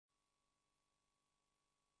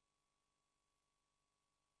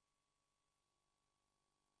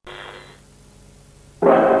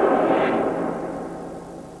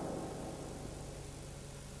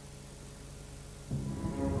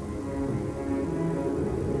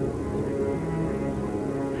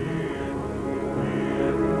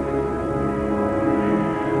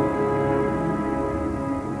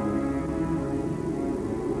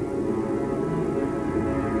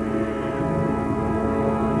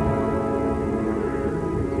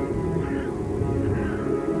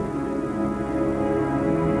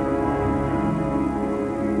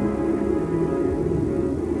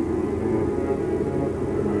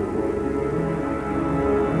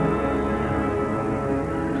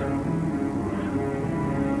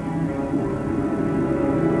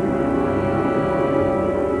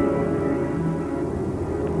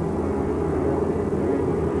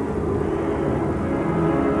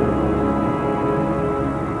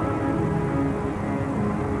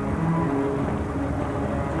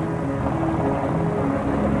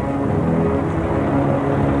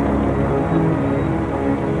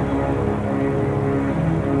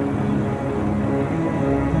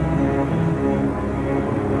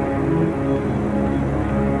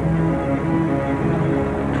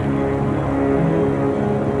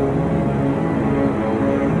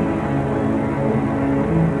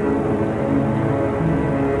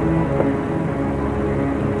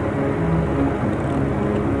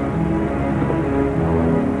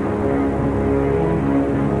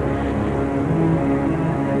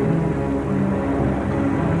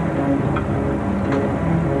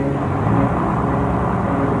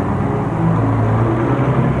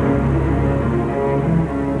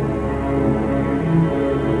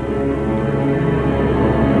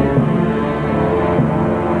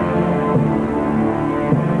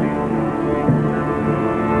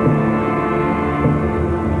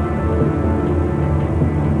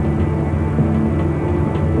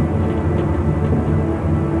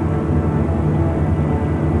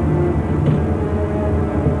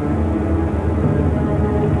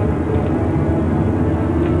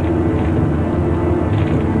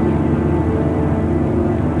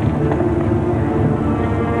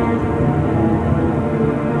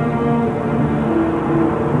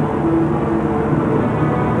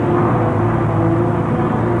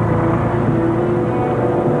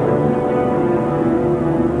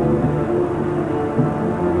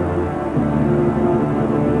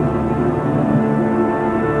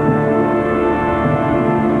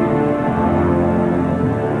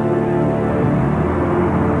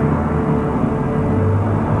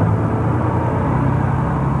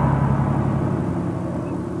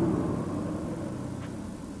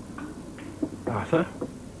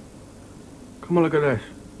Come on, look at this.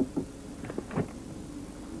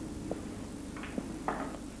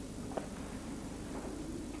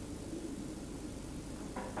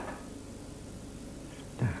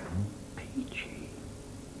 Stan Peachey.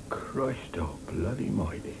 Christ oh bloody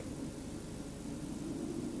mighty.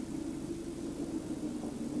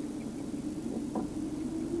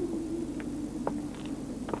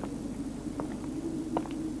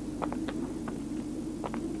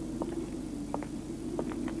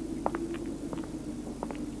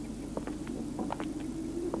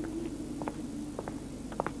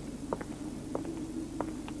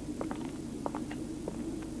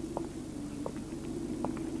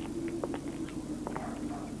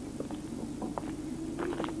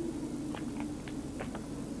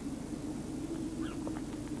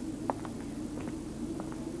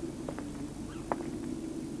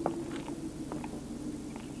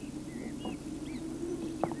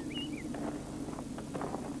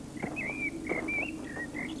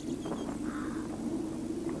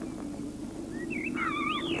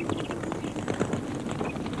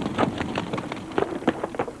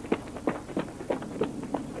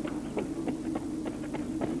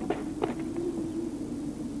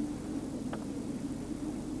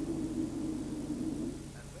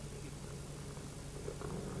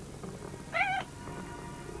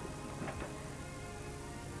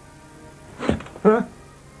 Huh?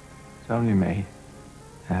 It's only me,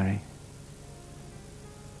 Harry.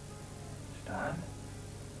 Stan?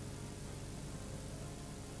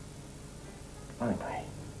 Funny me.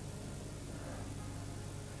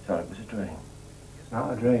 Thought it was a dream. It's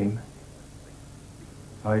not a dream.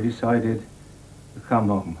 I decided to come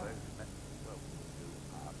home.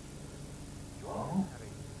 Oh?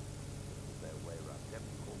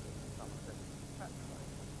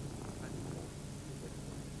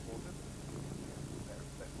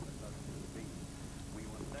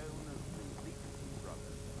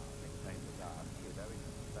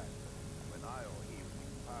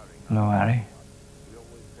 Hello, Harry.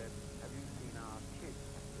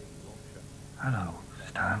 Hello,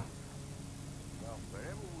 Stan.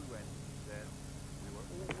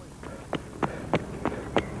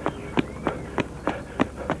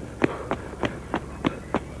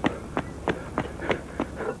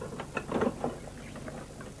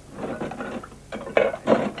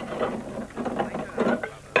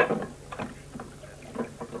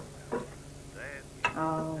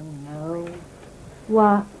 Oh, no.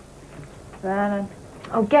 What? Vernon.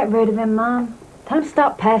 Oh, get rid of him, Mum. Tell him to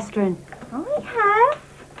stop pestering. I have.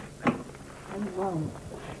 I won't.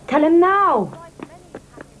 Tell him now.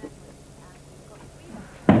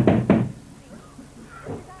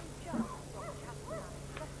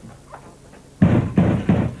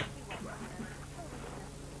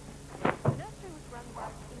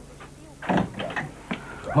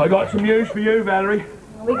 I got some news for you, Valerie.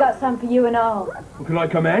 We got some for you and all. Well, can I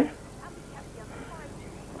come in?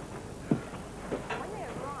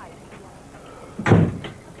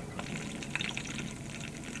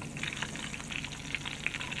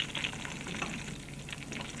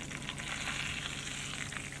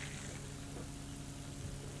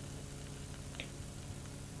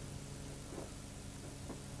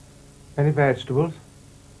 Any vegetables?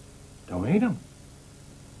 Don't eat them.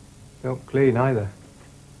 Don't clean either.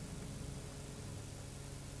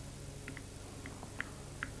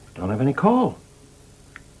 Don't have any coal.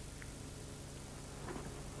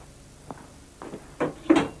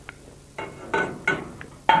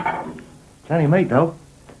 Plenty of meat, though.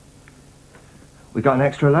 We got an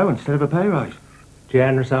extra allowance instead of a pay rise.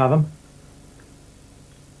 Generous of them.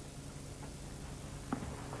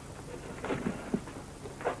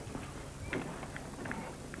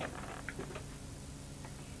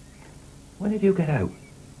 When did you get out?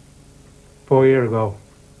 4 years ago.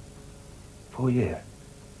 4 years.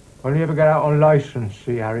 Only ever get out on licence,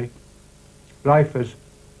 see, Harry. Lifers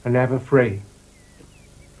are never free.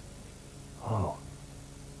 Oh.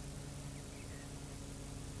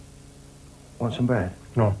 Want some bread?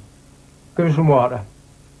 No. Give us some water.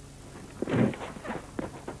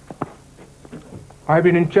 I've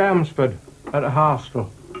been in Chelmsford at a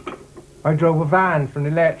hostel. I drove a van for an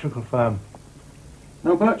electrical firm.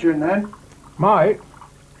 No butcher in there? Might.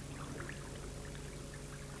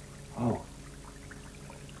 Oh.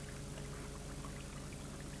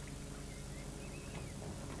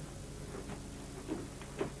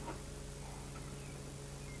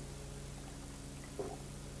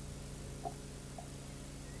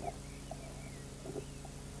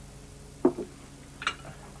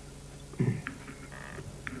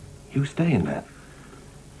 You staying there?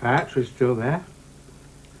 Factory's still there.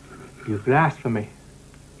 You could ask for me.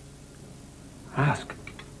 Ask.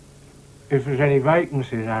 if there's any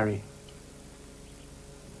vacancies, Harry.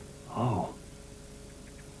 Oh.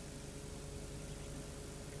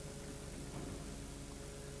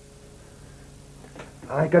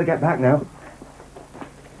 I gotta get back now.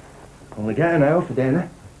 Only get an hour for dinner.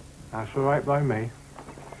 That's all right by me.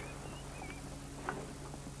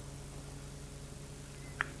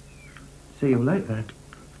 See you later then.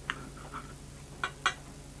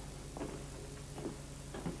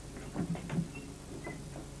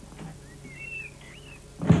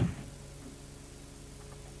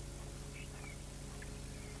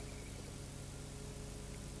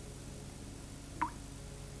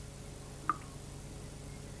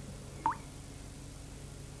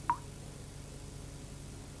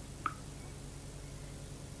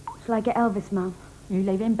 Shall I get Elvis, Mum? You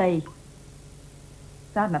leave him be.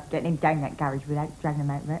 It's hard enough getting him down that garage without dragging him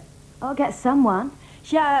out of it. I'll get someone.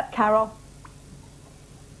 Shut up, Carol.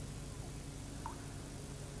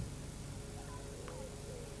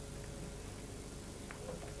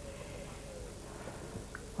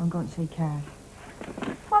 I'm going to see Cass.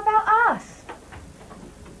 What about us?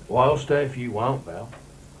 Well, I'll stay if you want, Belle.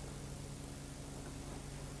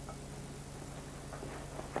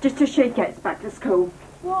 Just till she gets back to school.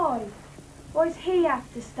 Why? Why does he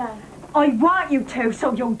have to stay? I want you to,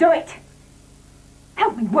 so you'll do it.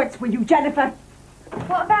 Help me words with you, Jennifer.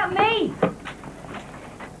 What about me?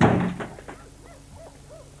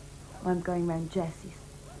 I'm going round Jessie's.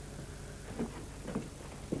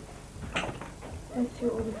 Let's see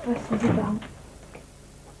what all the fuss is about.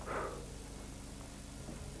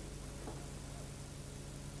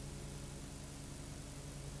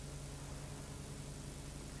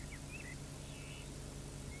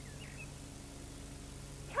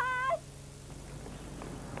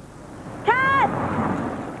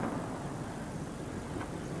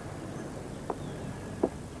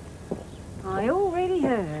 I already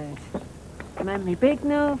heard from Emily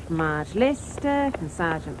Bignell, from Marge Lister, from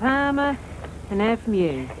Sergeant Palmer, and now from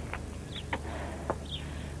you.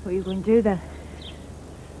 What are you going to do then?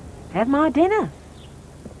 Have my dinner.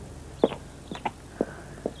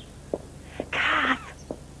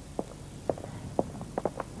 Kath!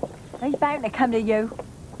 He's bound to come to you.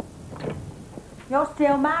 You're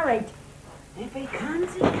still married. If he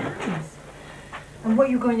comes, he comes. And what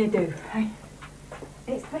are you going to do, eh?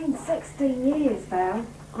 It's been 16 years, Val.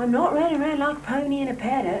 I'm not running around like a pony in a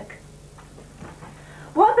paddock.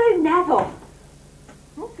 What about Neville?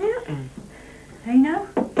 What about him? Hey, no?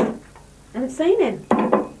 Haven't seen him.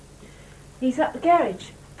 He's at the garage.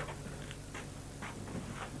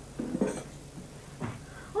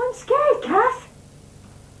 I'm scared, Kath.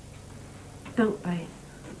 Don't be.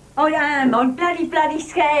 I am. I'm bloody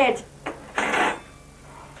scared.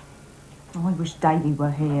 Oh, I wish Davy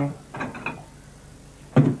were here.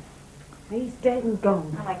 He's dead and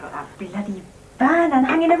gone. And I got that bloody van and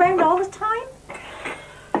hanging around all the time.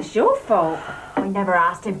 It's your fault. I never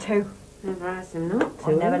asked him to. Never asked him not to.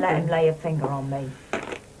 I never let him lay a finger on me.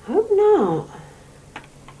 Hope not.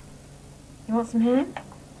 You want some ham?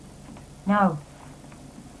 No.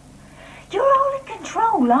 You're all in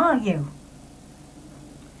control, aren't you?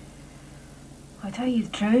 I tell you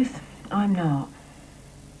the truth, I'm not.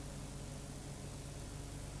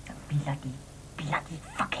 Bloody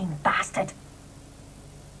fucking bastard.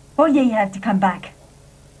 Why'd you have to come back?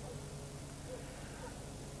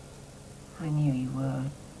 I knew you would.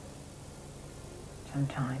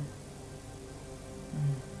 Sometime.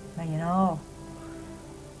 Well, you know.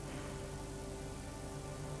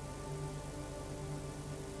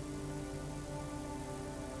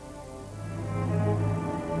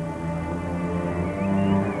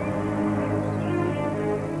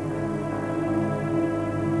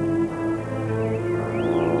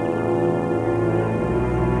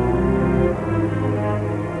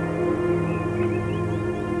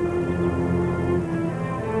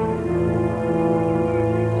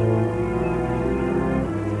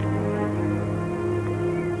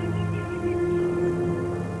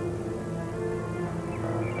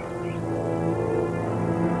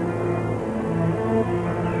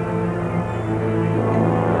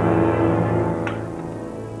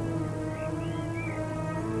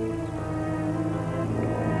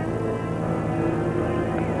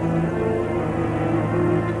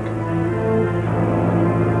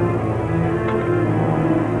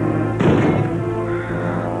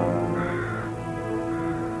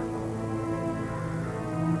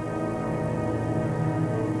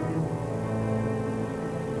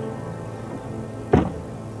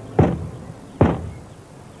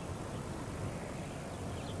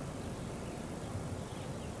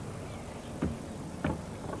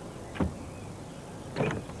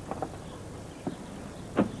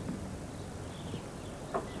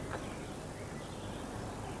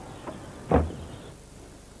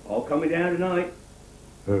 coming down tonight.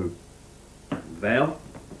 Who? Val,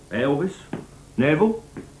 Elvis, Neville.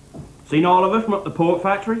 Seen all of us from up the pork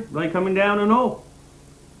factory. They coming down and all.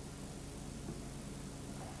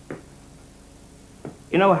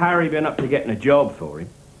 You know Harry been up to getting a job for him?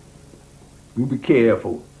 You be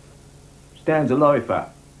careful. Stan's a lifer.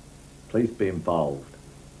 Please be involved.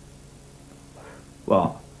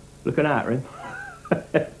 What? Looking after him?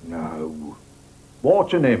 No.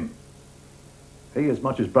 Watching him. He as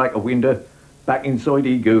much as break a window, back inside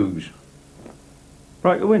he goes.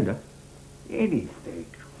 Break the window? Anything.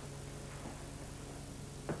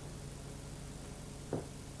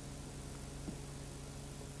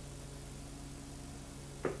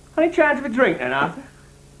 Any chance of a drink then, Arthur?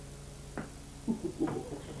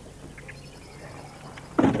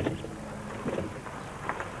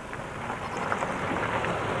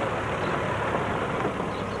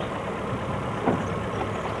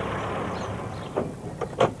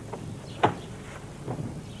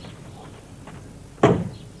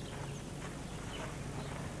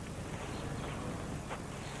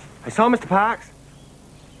 I saw Mr. Parks.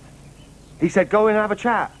 He said go in and have a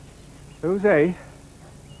chat. Who's he?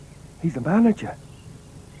 He's the manager.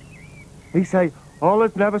 He say,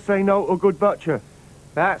 allers never say no to a good butcher.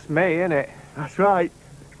 That's me, innit? That's right.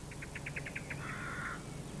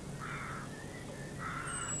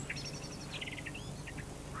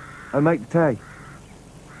 I make the tea.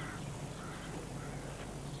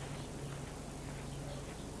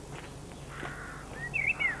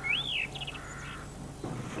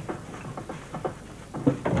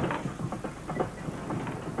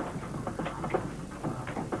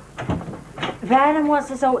 Vernon wants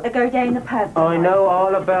us all to go down the pub. I know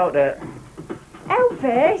all about it.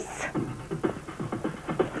 Elvis!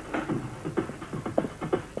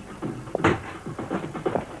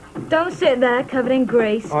 Don't sit there covered in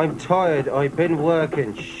grease. I'm tired. I've been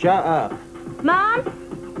working. Shut up.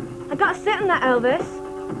 Mom! I got to sit on that,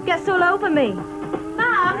 Elvis. Gets all over me.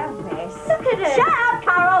 Mom! Elvis! Look at it! Shut up,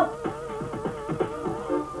 Carol!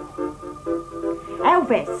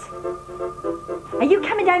 Elvis! Are you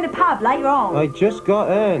coming down the pub later on? I just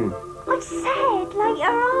got in. I said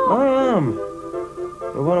later on. I am.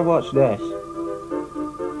 I want to watch this.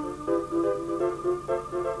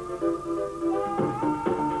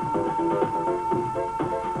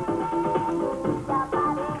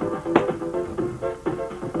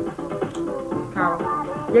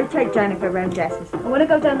 Carol, you take Jennifer round Jess's. I want to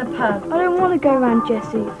go down the pub. I don't want to go round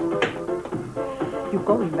Jesse's. You're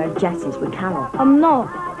going round Jess's with Carol. I'm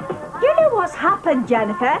not. You know what's happened,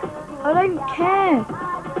 Jennifer? I don't care.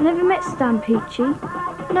 I never met Stan Peachey.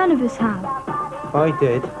 None of us have. I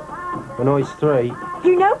did. When I was 3.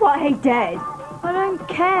 You know what he did. I don't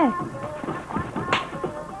care.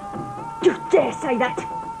 You dare say that?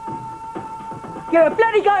 You're a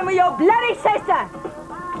bloody going with your bloody sister!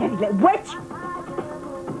 Bloody little witch!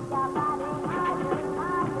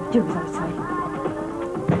 Do as I say.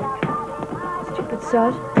 Stupid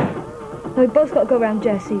sod. No, we both got to go round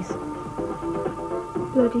Jesse's.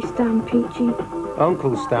 Bloody Stan Peachey.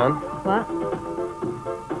 Uncle Stan. What?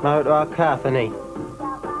 Married to our Kath, and he?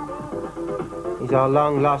 He's our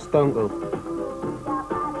long-lost uncle.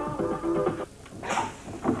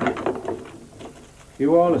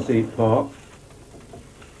 You all a eat pork?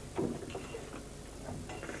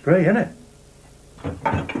 Free, innit?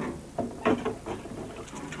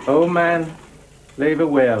 Old man, leave a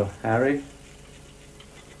will, Harry.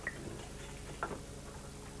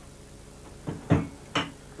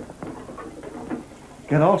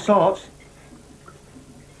 Get all sorts.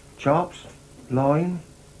 Chops, loin,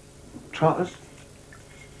 trotters.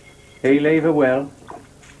 He leave a will.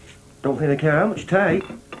 Don't think they care how much you take.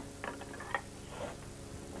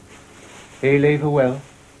 He leave a will.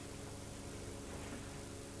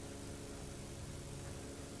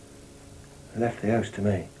 Left the house to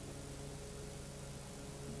me.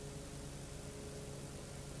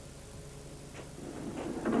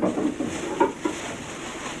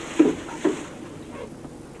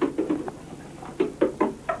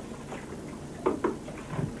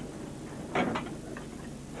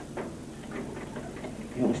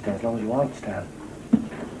 You can stay as long as you want, Stan. I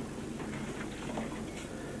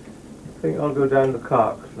think I'll go down the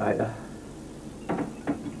Cock later.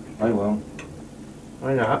 I won't.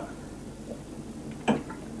 Why not?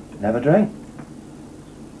 Never drink.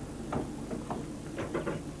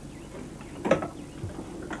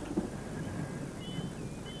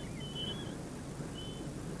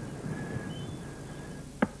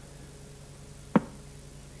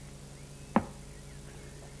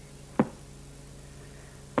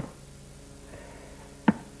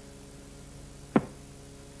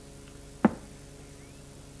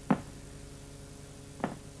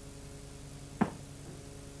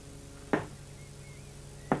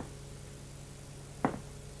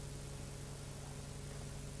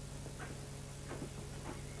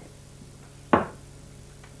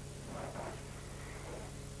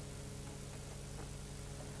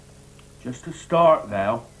 Just to start,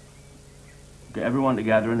 Val. Get everyone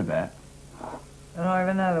together in the back. And I have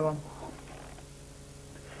another one.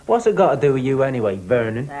 What's it got to do with you anyway,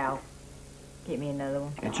 Vernon? Al, get me another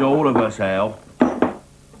one. It's all of us, Al.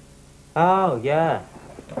 Oh, yeah.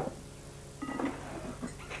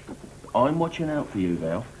 I'm watching out for you,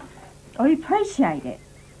 Val. I appreciate it.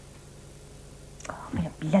 Oh, I'm in a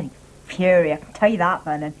bloody fury, I can tell you that,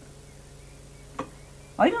 Vernon.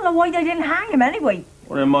 I don't know why they didn't hang him anyway.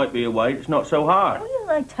 Well, there might be a way. It's not so hard. Why don't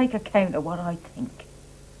they take account of what I think?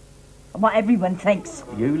 And what everyone thinks?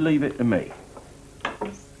 You leave it to me.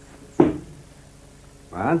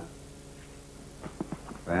 Man?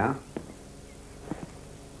 Well?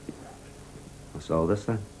 What's all this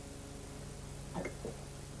then?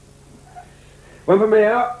 One for me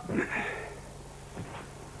out.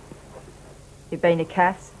 You been to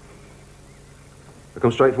Cass? I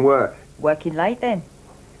come straight from work. Working late then?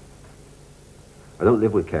 I don't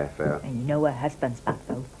live with Kath, Val. And you know her husband's back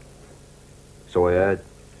though. So I heard.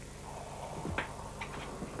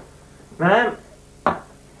 Ma'am?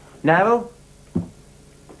 Neville?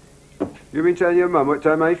 You been telling your mum what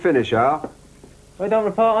time they finish, Al? I don't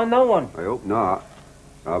report on no one. I hope not.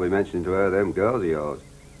 I'll be mentioning to her them girls of yours.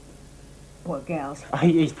 What girls? Oh,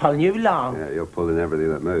 he's pulling you along. Yeah, you're pulling everything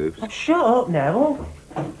that moves. Oh, shut up, Neville.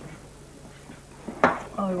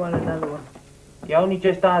 I want another one. You only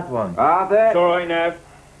just had one. Arthur! It's all right, Nev.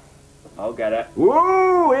 I'll get it.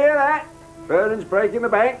 Woo! Hear that? Vernon's breaking the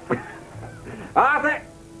bank. Arthur!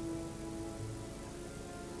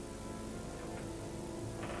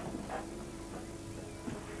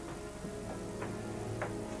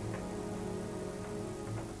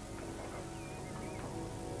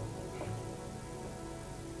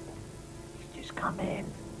 Just come in.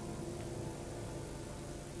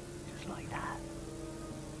 Just like that.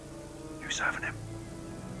 You serving him?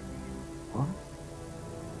 What?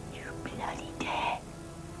 You bloody dare.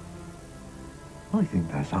 I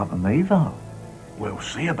think that's up to me, Val. We'll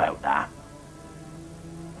see about that.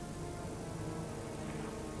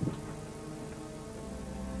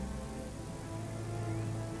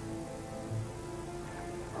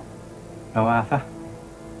 Oh, Arthur.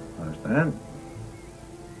 Hi, Stan.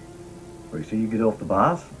 We see you get off the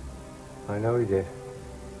bus. I know he did.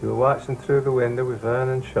 You were watching through the window with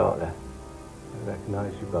Vernon Shortler. I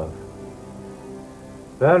recognise you both.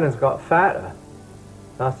 Vernon's got fatter.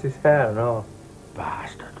 Lost his hair and all.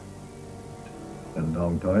 Bastard. Been a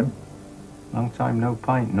long time. Long time no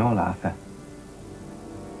pint and all, Arthur.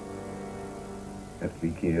 Have to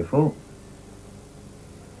be careful.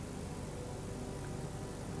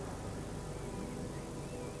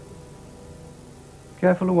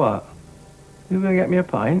 Careful of what? You gonna get me a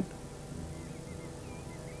pint?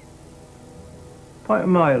 Pint of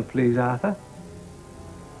mild, please, Arthur.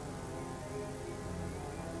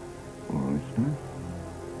 All right, Stan.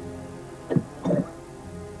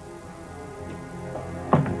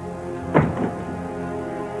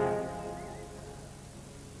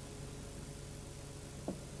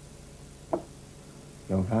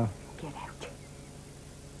 Go, Val. Get out.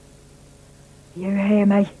 You hear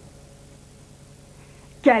me?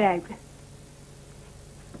 Get out.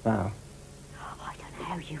 Val. I don't know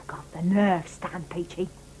how you got the nerve, Stan Peachey.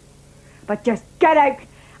 But just get out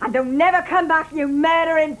and don't never come back, you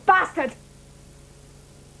murdering bastard!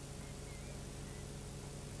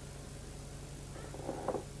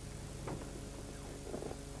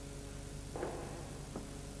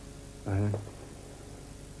 Vernon.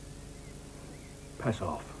 Piss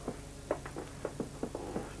off.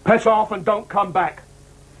 Piss off and don't come back.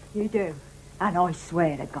 You do. And I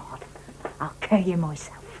swear to God, I'll kill you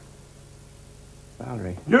myself.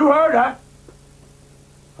 Valerie. You heard her.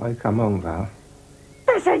 I come home, Val.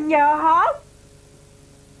 This isn't your home.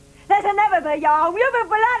 This'll never be your home. You've been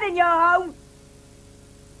blood in your home.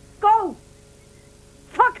 Go.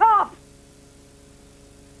 Fuck off.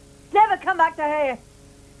 Never come back to here.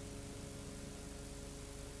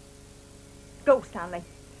 Go, Stanley.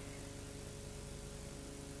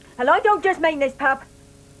 And I don't just mean this, pup.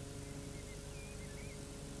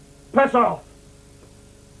 Piss off.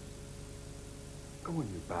 Go on,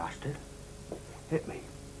 you bastard. Hit me.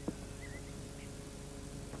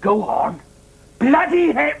 Go on.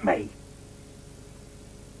 Bloody hit me.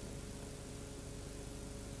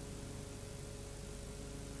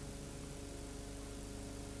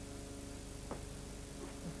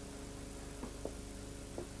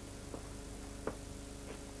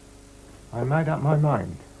 I made up my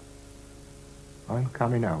mind. I'm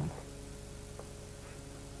coming home.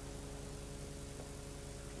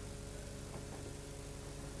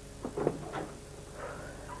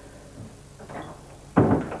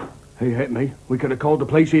 He hit me. We could have called the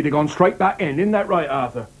police. He'd have gone straight back in. Isn't that right,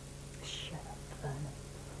 Arthur? Shut up,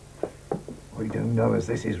 Vernon. We do know as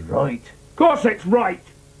this is right. Of course it's right.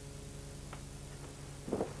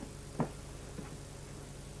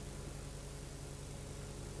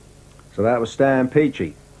 So that was Stan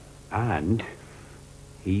Peachey. And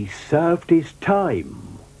he served his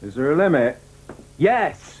time. Is there a limit?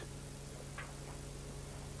 Yes.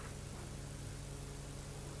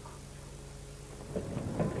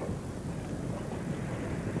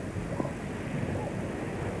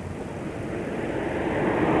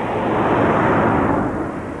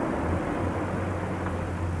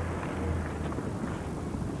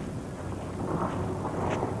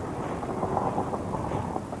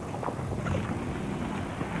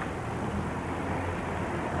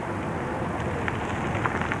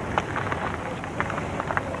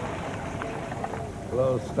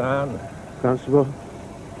 Hello, Stan. Constable?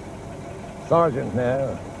 Sergeant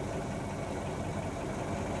now.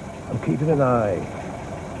 I'm keeping an eye.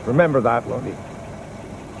 Remember that, won't you?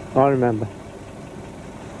 I remember.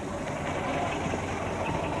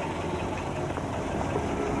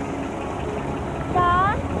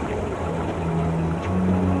 Stan?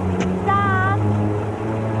 Stan?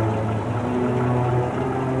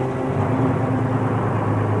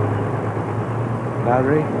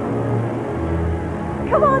 Larry?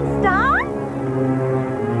 Come on, Stan!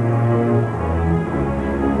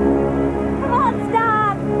 Come on,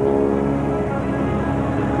 Stan!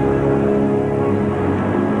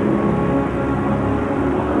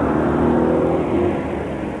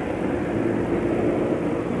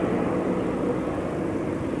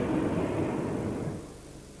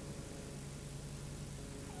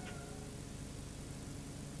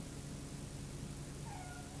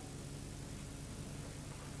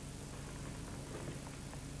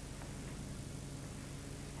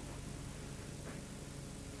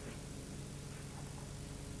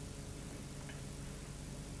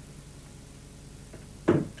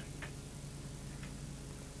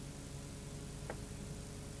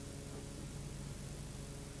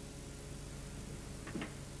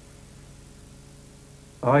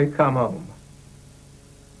 I come home.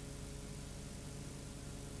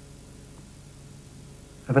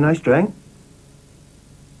 Have a nice drink.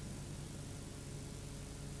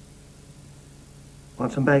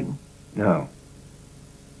 Want some bacon? No.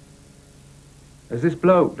 There's this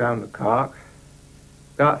bloke down the Cork.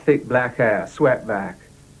 Got thick black hair, swept back.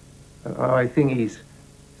 I think he's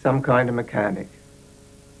some kind of mechanic.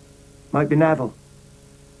 Might be Neville.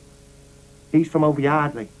 He's from over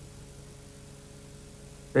Yardley.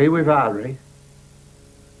 Be with Valerie.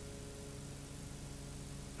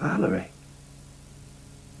 Valerie?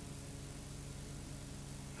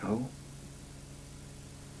 No.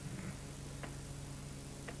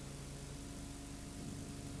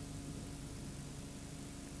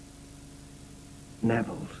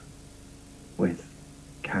 Neville's with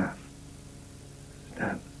Calf.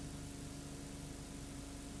 Stan.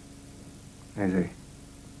 Is he?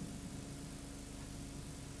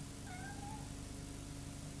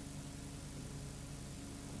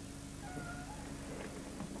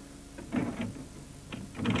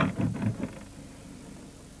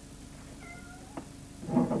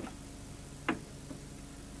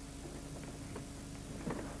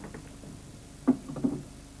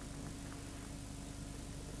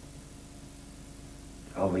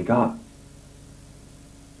 All we got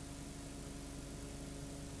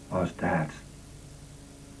was Dad's.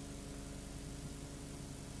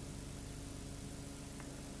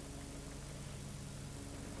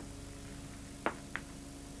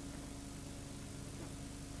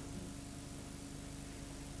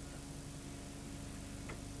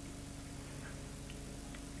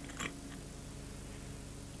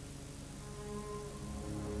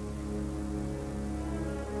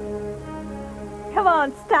 Come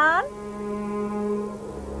on, Stan.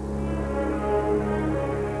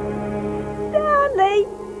 Stanley.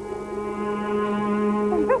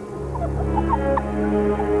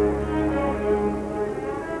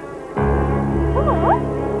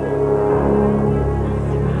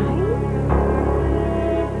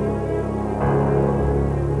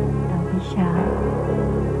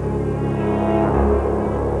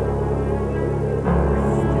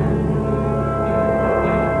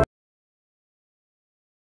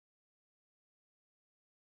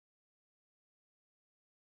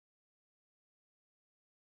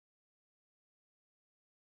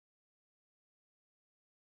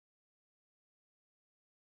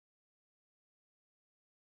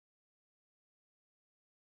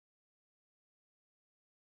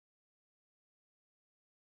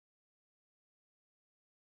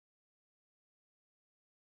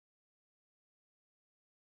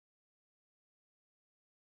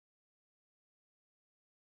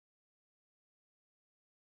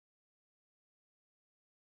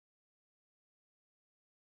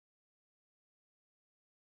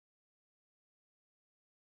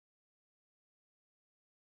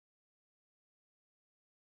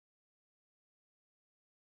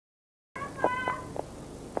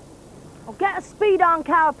 Get a speed on,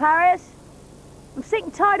 Cow Paris. I'm sick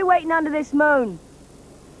and tired of waiting under this moon.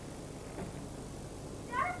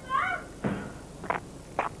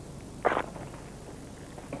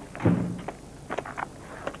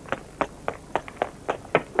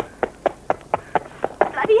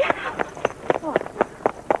 Bloody hell.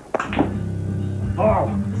 Oh.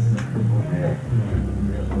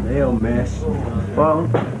 They'll miss. Well.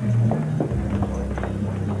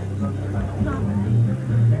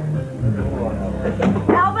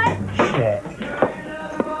 Albert? Shit.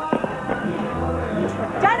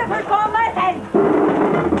 Jennifer's gone missing!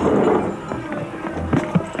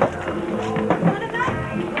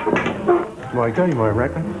 My game, I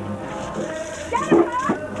reckon.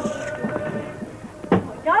 Jennifer!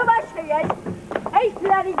 Know where she is. He's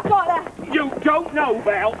bloody got her. You don't know,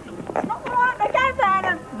 Val. It's not right again,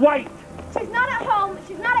 Vernon. Wait. She's not at home,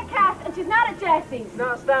 she's not at Cass, and she's not at Jesse's.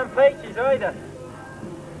 Not Stan Peachey's either.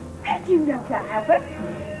 How do you know that, Albert?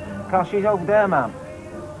 Because she's over there, ma'am.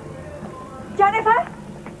 Jennifer?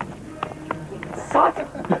 Son!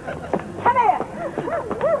 Come here!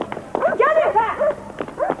 Jennifer!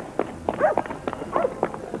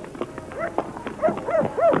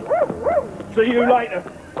 See you later.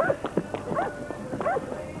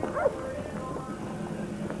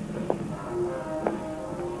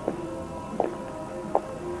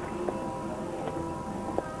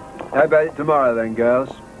 How about it tomorrow then, girls?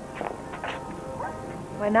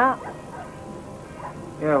 Why not?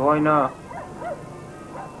 Yeah, why not?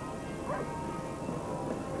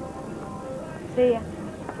 See ya.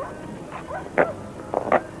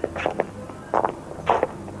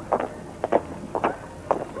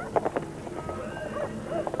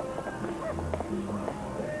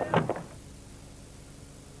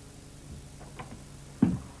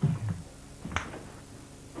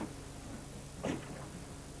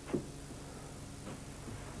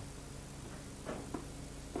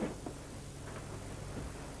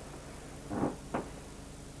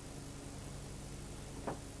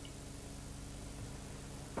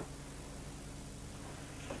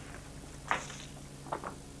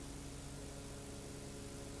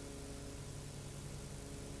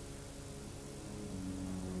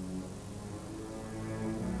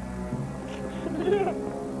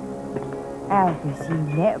 Albus, you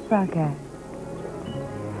little bugger.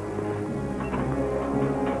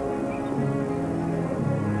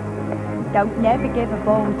 Don't never give a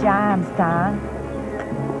ball jam, Stan.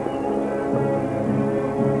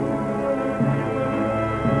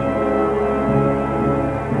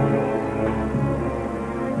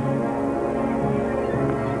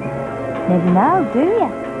 Never know, do you?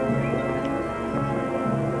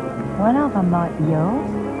 One of them might be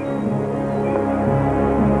yours.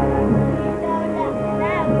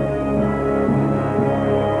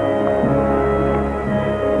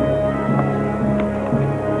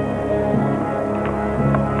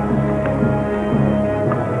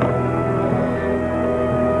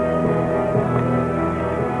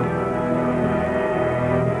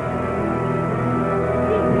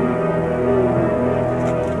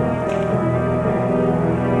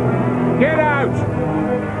 Get out!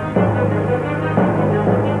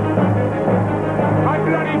 I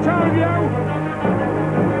bloody told you!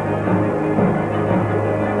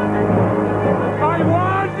 I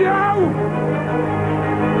warned you!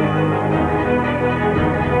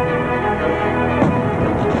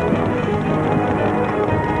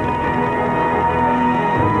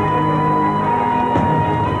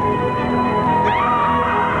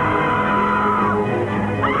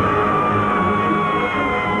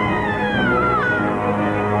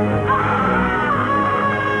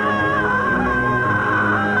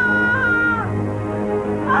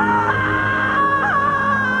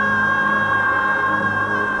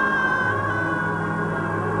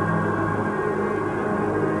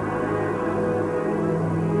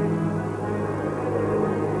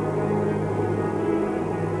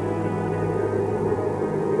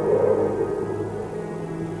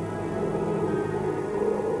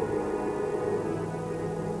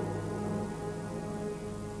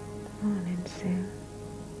 Morning, Sue.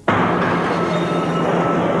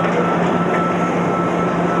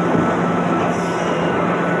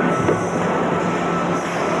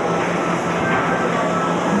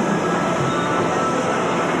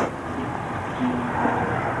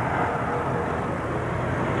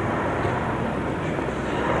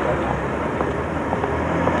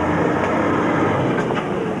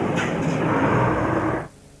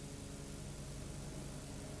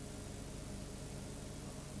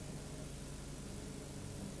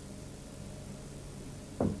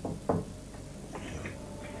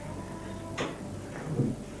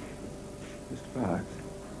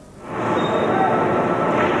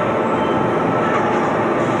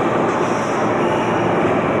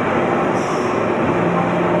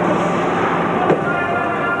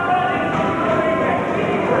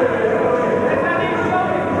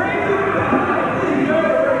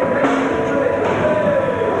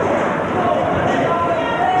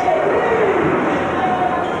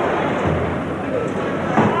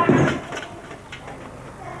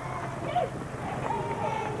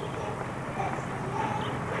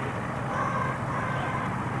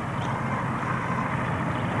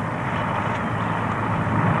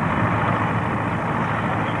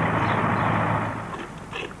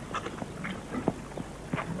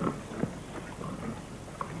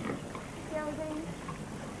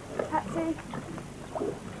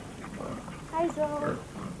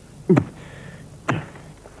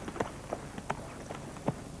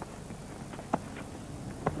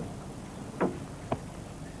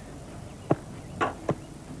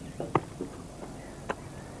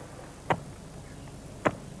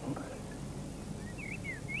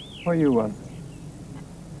 What do you want?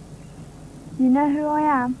 You know who I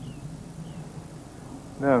am?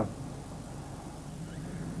 No.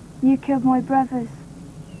 You killed my brothers.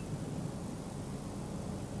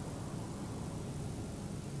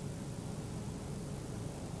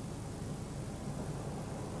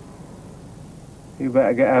 You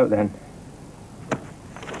better get out then.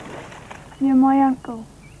 You're my uncle.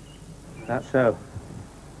 That's so.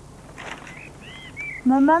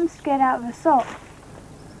 My mum's scared out of her sock.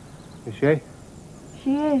 Is she?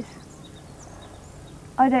 She is.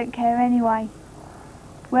 I don't care anyway.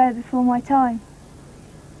 Where before my time?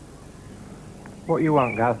 What you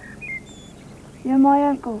want, gal? You're my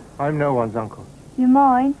uncle. I'm no one's uncle. You're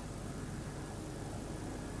mine.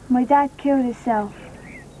 My dad killed himself.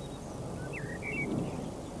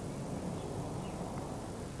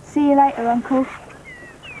 See you later, Uncle.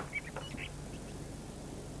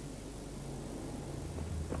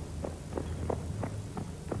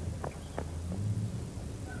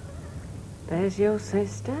 There's your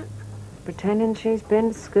sister, pretending she's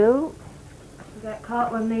been to school. You get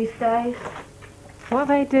caught one these days. What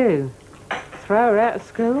they do? Throw her out of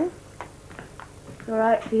school? It's all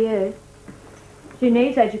right for you. She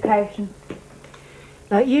needs education.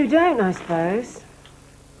 Like you don't, I suppose.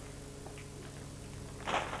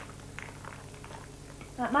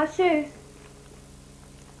 Like my shoes.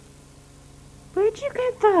 Where'd you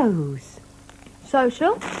get those?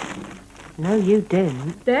 Social. No, you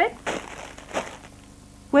didn't. Did?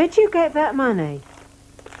 Where'd you get that money?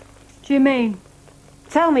 Do you mean?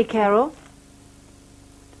 Tell me, Carol.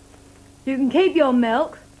 You can keep your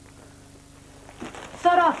milk.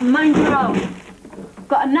 Sod off and mind your own.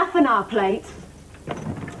 Got enough on our plates.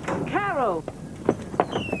 Carol!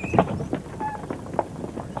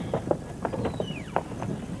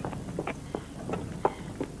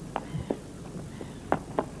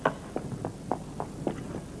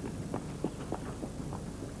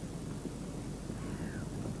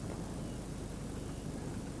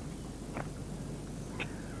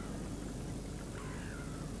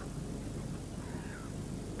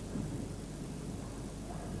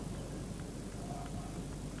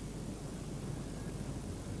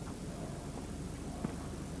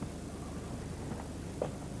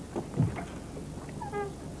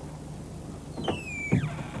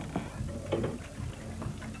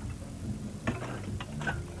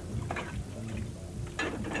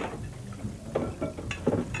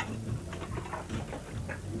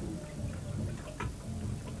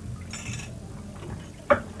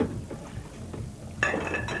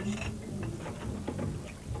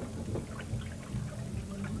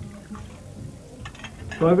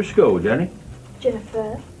 Going to school, Jenny?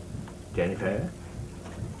 Jennifer. Jennifer?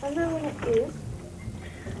 I know when it is.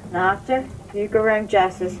 After, you go round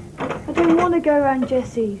Jess's. I don't want to go round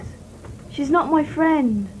Jessie's. She's not my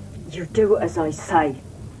friend. You do as I say.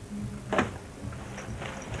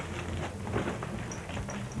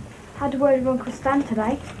 Had a word with Uncle Stan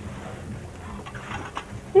today.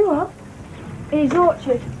 You what? In his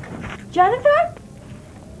orchard. Jennifer?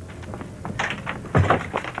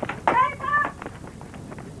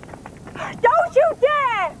 Don't you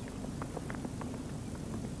dare!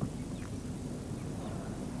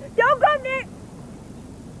 Don't come near!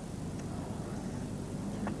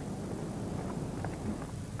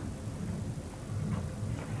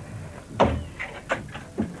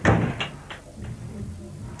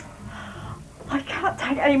 I can't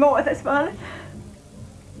take any more of this, man.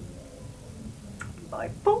 My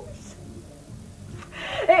voice.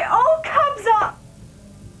 It all comes up.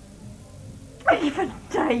 Even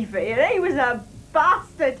Davy, and he was a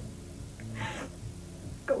bastard.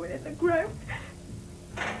 Going in the ground.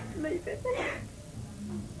 Leaving me.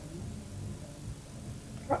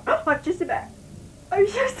 I'm just about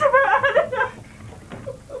had enough.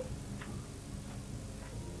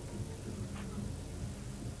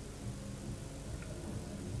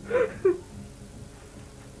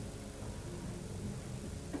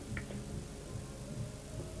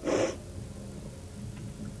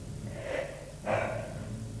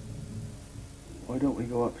 Why don't we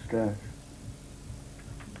go upstairs?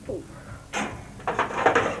 Oh.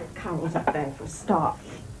 Carol's up there for a start.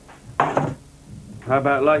 How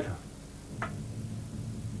about later?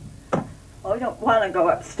 I don't want to go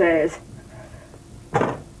upstairs.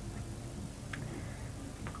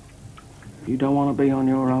 You don't want to be on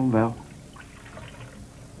your own, Val.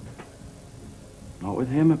 Not with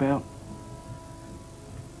him about.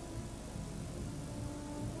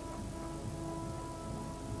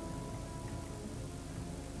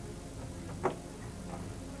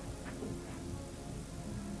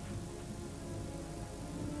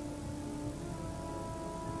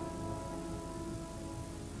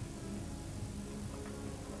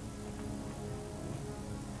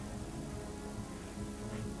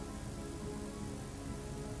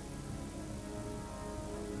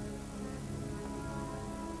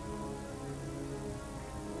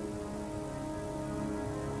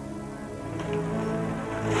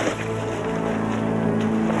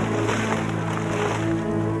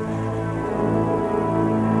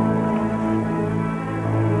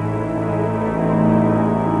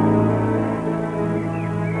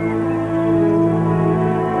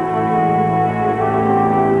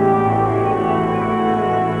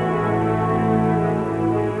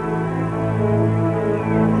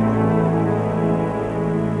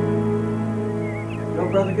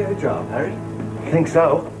 brother get a job, Harry? Think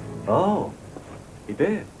so. Oh, he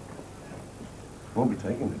did. Won't be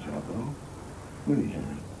taking the job, though. Will he,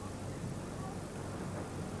 Henry?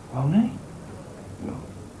 Won't he? No.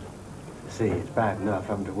 See, it's bad enough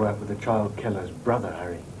having to work with a child killer's brother,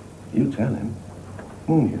 Harry. You tell him,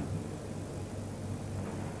 won't you?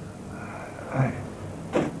 Aye.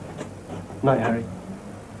 Night, Harry.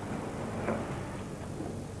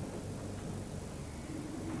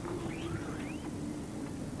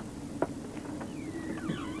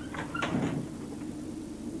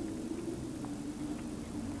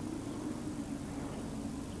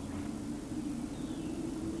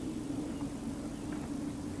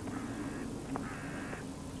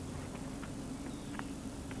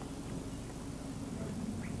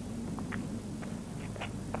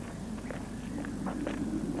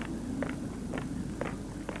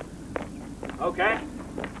 Okay.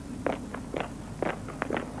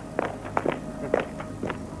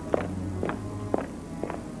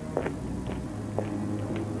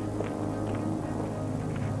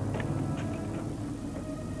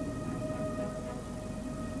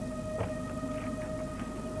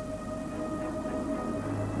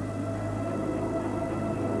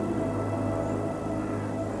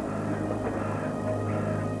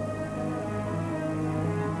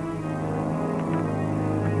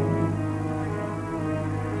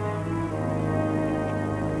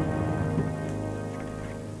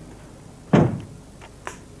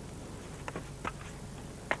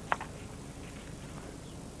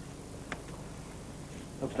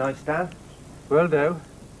 Looks nice, Stan. Will do.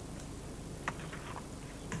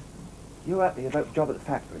 You happy about the job at the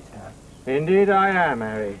factory, Stan? Indeed I am,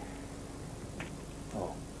 Harry.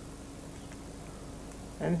 Oh.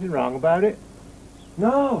 Anything wrong about it?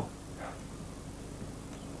 No!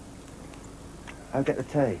 I'll get the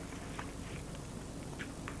tea.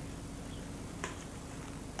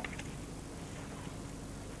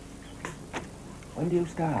 When do you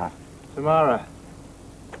start? Tomorrow.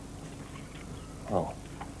 Oh.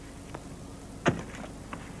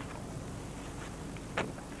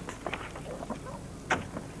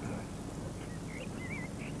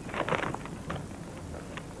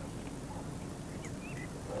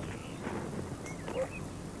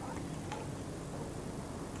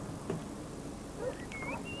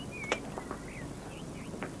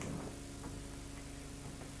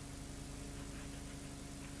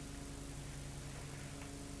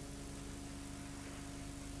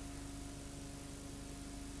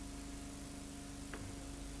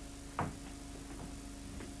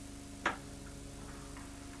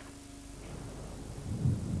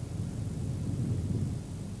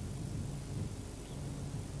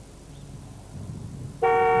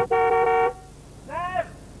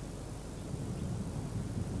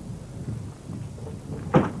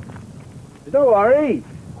 Don't worry.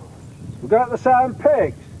 We've got the same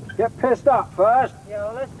pigs. Get pissed up first. Yeah,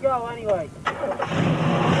 well, let's go anyway.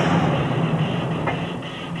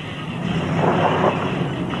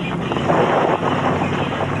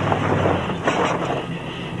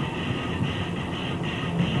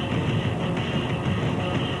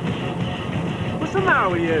 What's the matter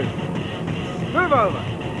with you? Move over.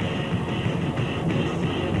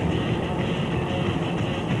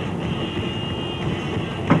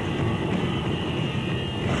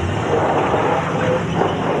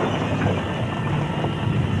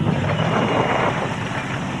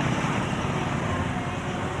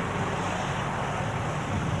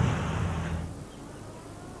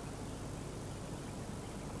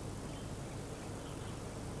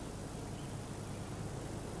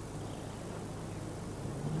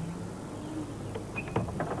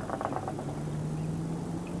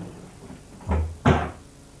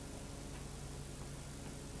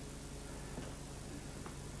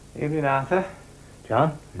 Evening, Arthur.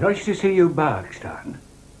 John, nice to see you back, Stan.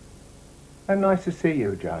 And nice to see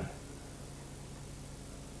you, John.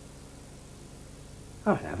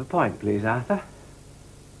 I'll have a pint, please, Arthur.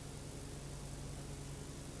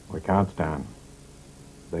 We can't stand.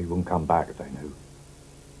 They won't come back if they knew.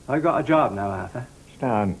 I got a job now, Arthur.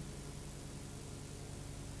 Stan.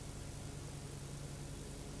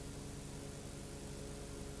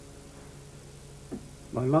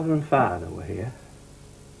 My mother and father were here.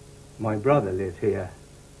 My brother lives here.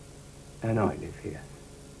 And I live here.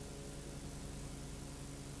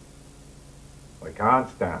 We can't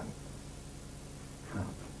stand.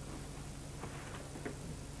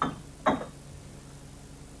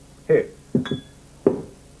 Here.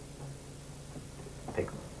 Take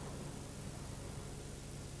them.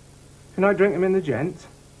 Can I drink them in the gents?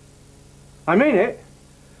 I mean it.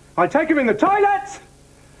 I take them in the toilet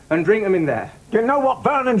and drink them in there. You know what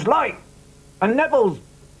Vernon's like? And Neville's.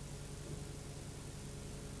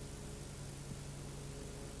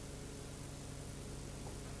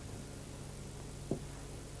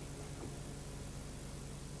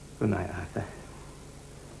 Good night, Arthur.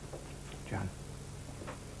 John.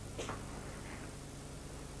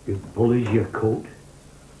 You bullies your coat.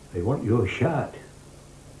 They want your shot.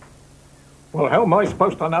 Well, how am I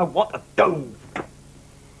supposed to know what to do?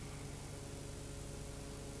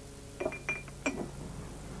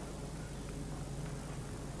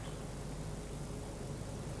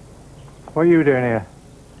 What are you doing here?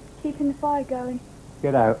 Keeping the fire going.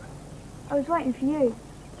 Get out. I was waiting for you.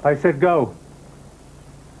 I said go.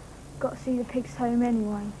 Got to see the pigs home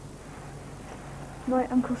anyway. Right,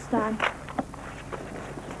 Uncle Stan.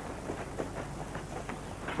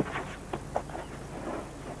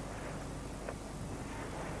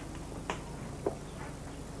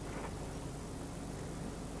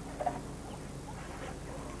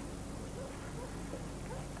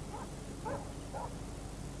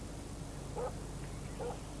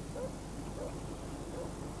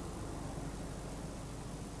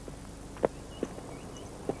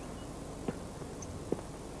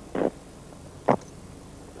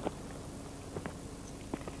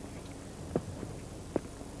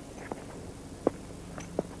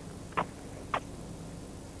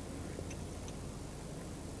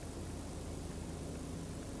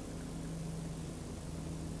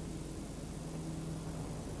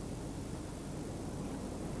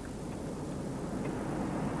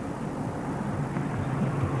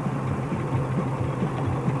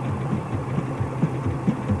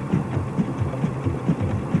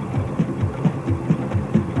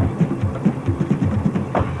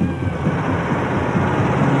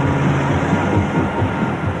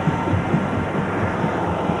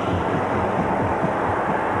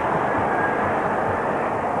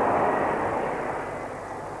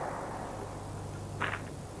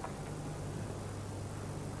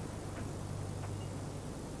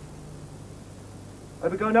 Are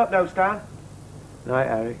we going up now, Stan? Night,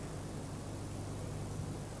 Harry.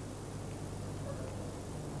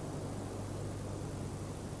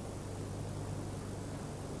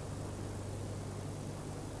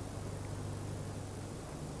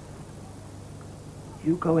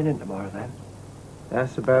 You going in tomorrow, then?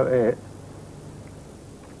 That's about it.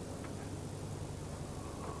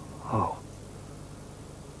 Oh.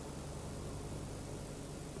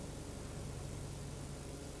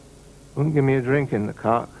 Wouldn't give me a drink in the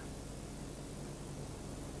cock.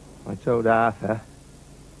 I told Arthur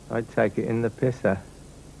I'd take it in the pisser.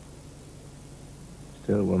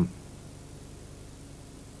 Still wouldn't.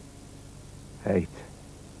 Hate.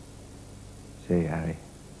 See, Harry.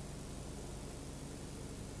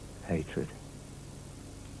 Hatred.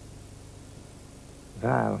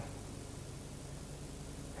 Val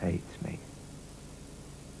hates me.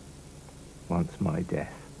 Wants my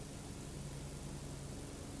death.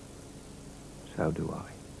 So do I.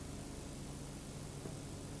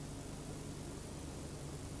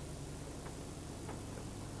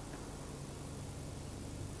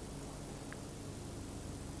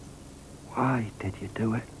 Why did you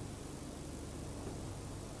do it?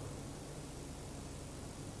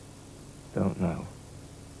 Don't know.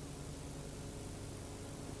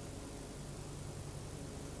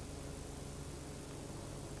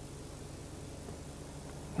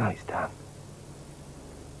 Nice, Dan.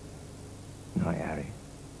 Night, Harry.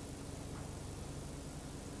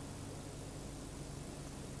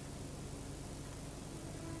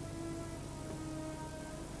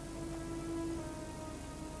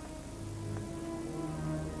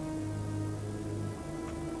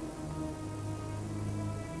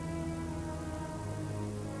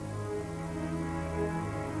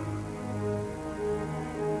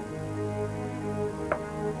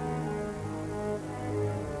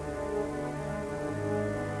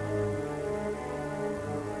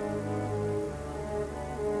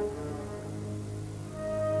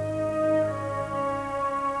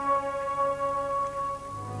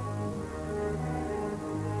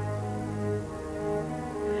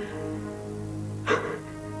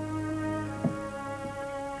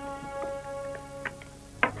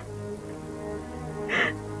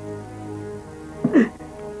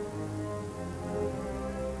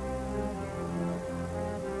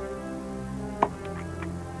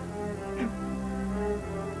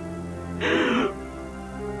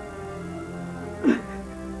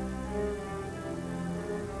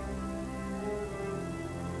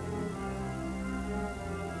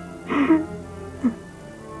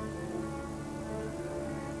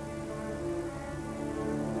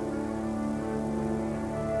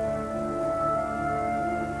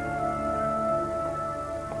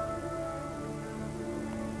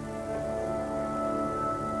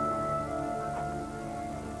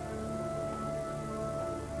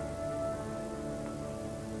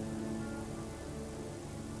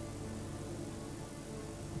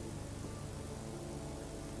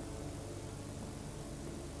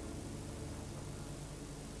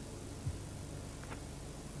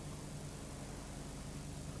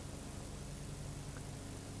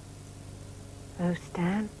 Hello,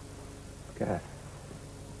 Stan. Kath.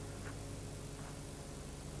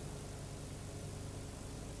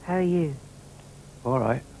 How are you? All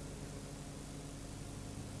right.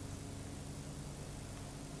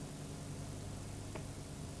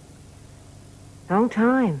 Long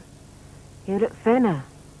time. You look thinner.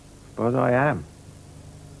 Suppose I am.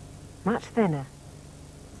 Much thinner.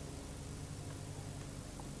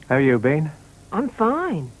 How you been? I'm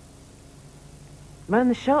fine. Run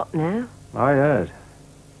the shop now. I heard.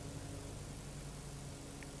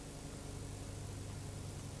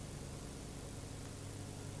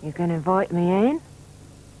 You gonna invite me in?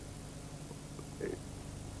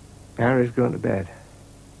 Harry's going to bed.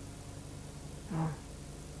 Oh.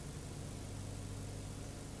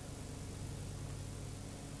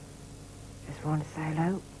 Just want to say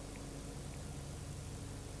hello.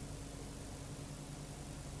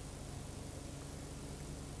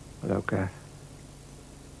 Hello, Kath.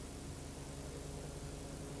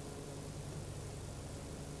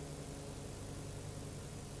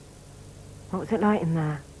 What was it like in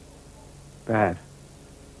there? Bad.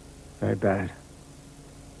 Very bad.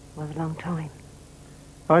 Was a long time.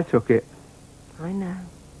 I took it. I know.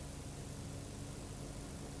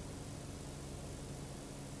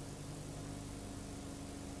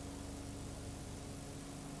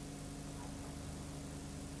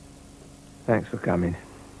 Thanks for coming.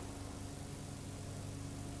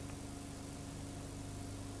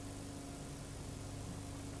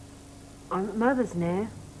 I'm at Mother's now.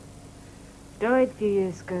 Died a few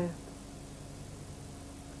years ago.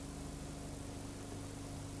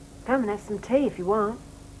 Come and have some tea if you want.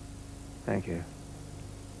 Thank you.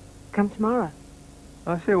 Come tomorrow.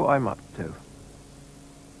 I'll see what I'm up to.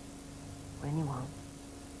 When you want.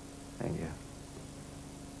 Thank you.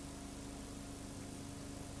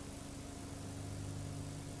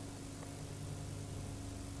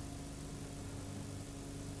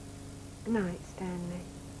 Good night, Stanley.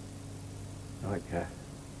 Night, Kath.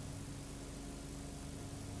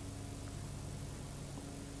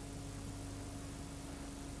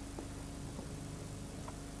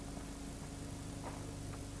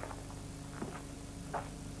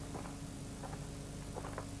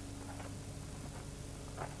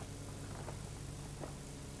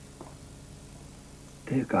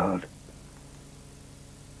 Dear God,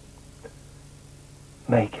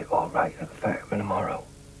 make it all right at the factory tomorrow.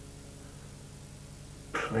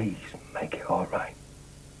 Please make it all right.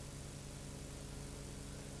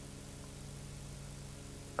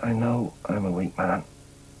 I know I'm a weak man.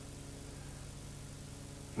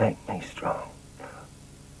 Make me strong.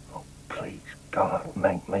 Oh, please, God,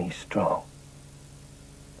 make me strong.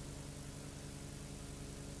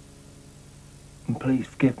 And please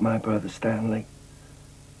forgive my brother Stanley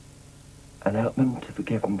and help him to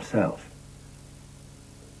forgive himself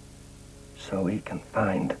so he can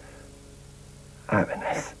find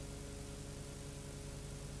happiness.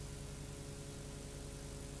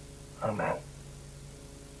 Amen.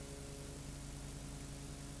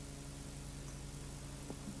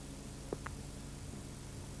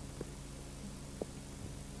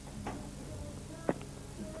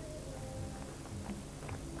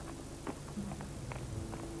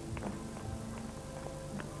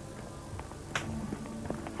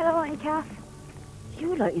 Hello, Auntie Kath.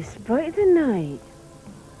 You like your sprite the night.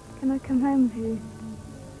 Can I come home with you?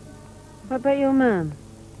 What about your mum?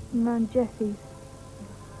 Mum Jessie's.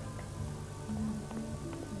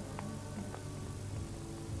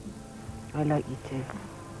 I like you too.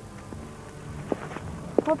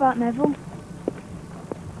 What about Neville?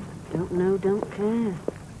 Don't know, don't care.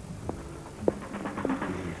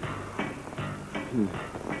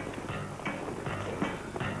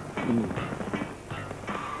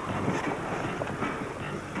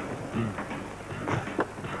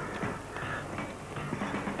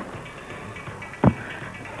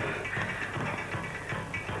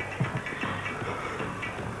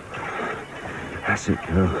 That's it,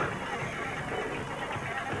 girl.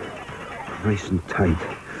 Nice and tight.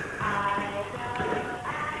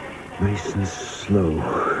 Nice and slow.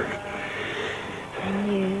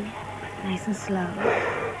 And you, nice and slow.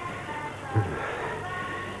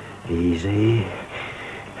 Easy.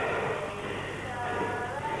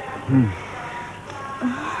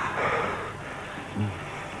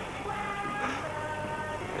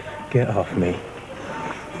 Get off me.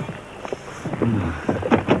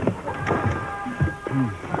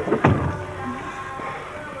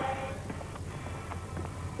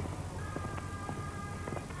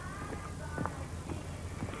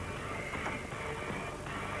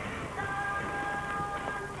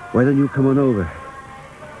 Why don't you come on over?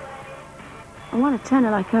 I want to turn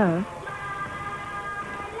her like her.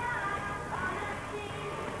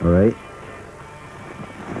 All right.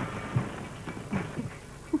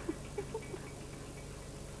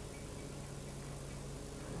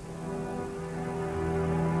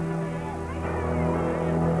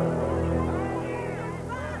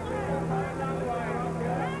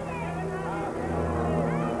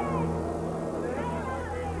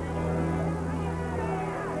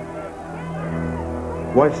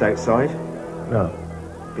 Wife's outside. No,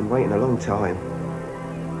 Been waiting a long time.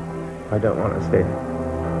 I don't want to see it.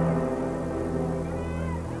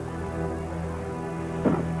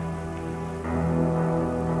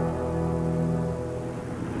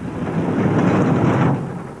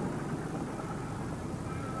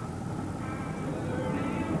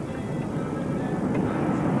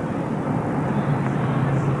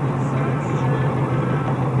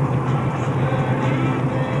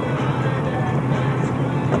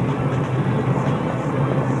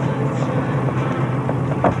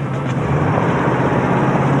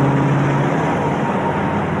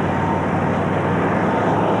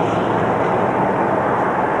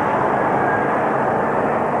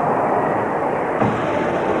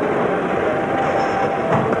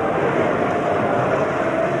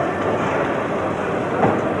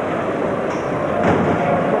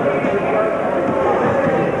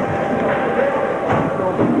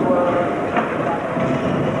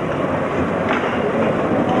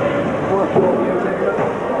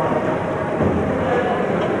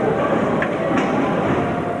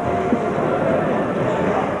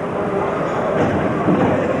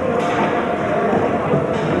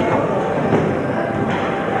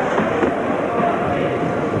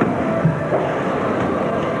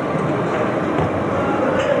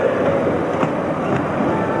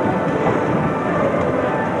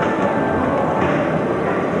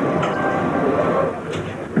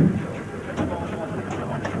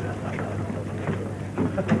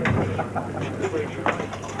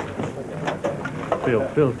 Feel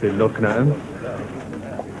filthy looking at him.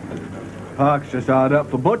 Park's just hard up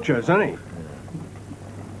for butchers, isn't he?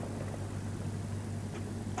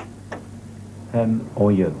 Him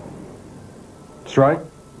or you? That's right.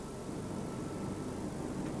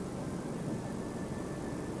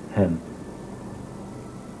 Him.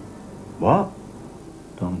 What?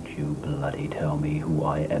 Don't you bloody tell me who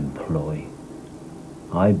I employ.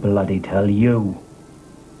 I bloody tell you.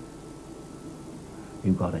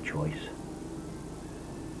 You got a choice.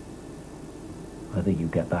 Whether you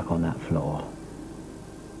get back on that floor,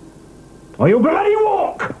 or you bloody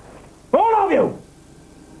walk! All of you!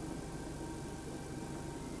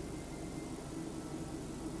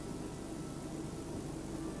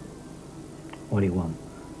 What do you want?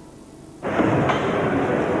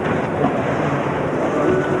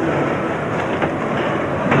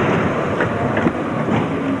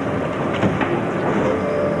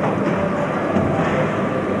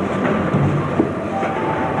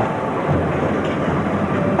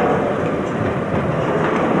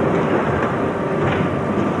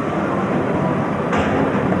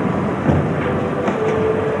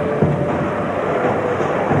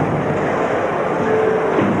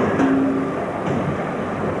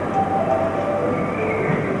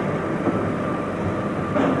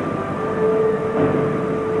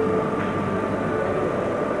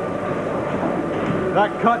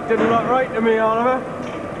 That cut didn't look right to me, Oliver.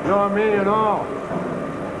 Nor me and all.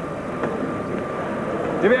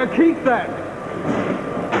 Give it a Keith then.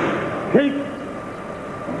 Keith.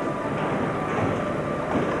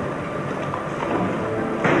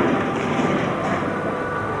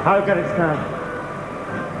 How can it stand?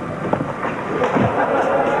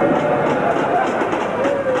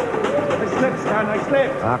 I slipped, Stan, I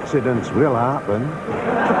slipped. Accidents will happen.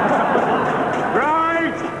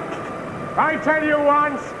 I tell you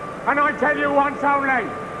once, and I tell you once only,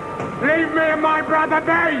 leave me and my brother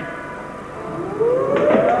be!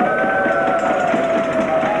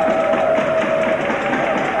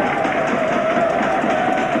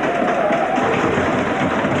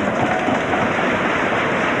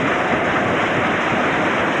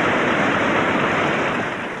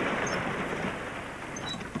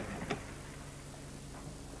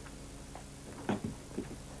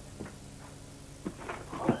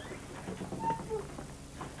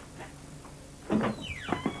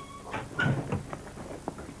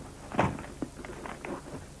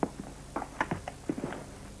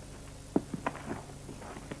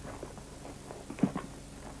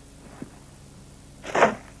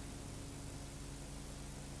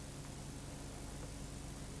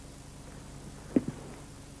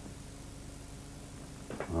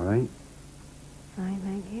 All right. Fine,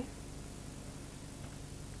 thank you.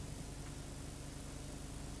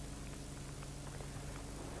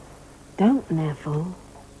 Don't, Neville.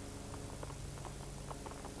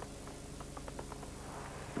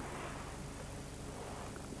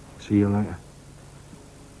 See you later.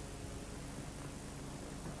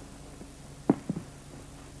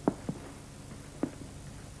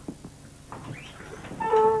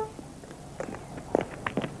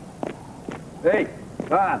 Hey,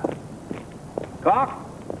 Bob. Cock?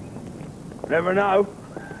 Never know.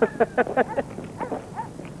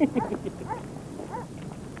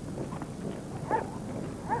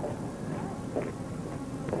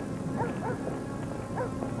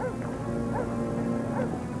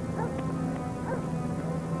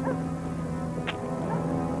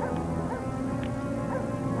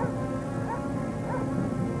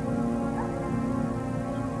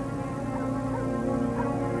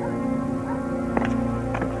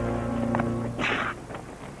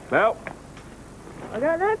 Well? I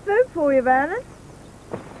got no food for you, Vernon.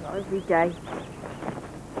 Not every day.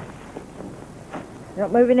 You're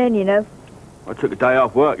not moving in, you know. I took a day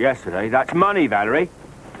off work yesterday. That's money, Valerie.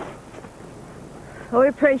 I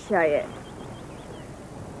appreciate it.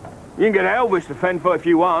 You can get Elvis to fend for if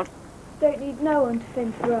you want. Don't need no one to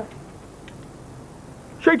fend for us.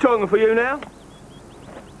 She talking for you now?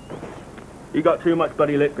 You got too much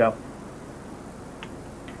bloody lip, girl.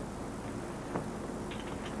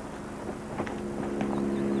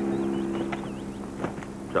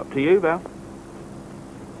 It's up to you, Val.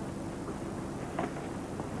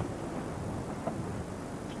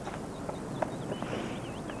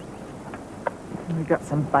 We got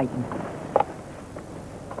some bacon.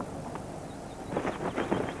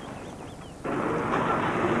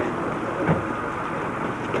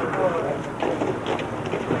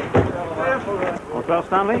 What's well,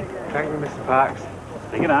 Stanley? Thank you, Mr. Parks.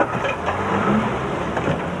 Stick it up.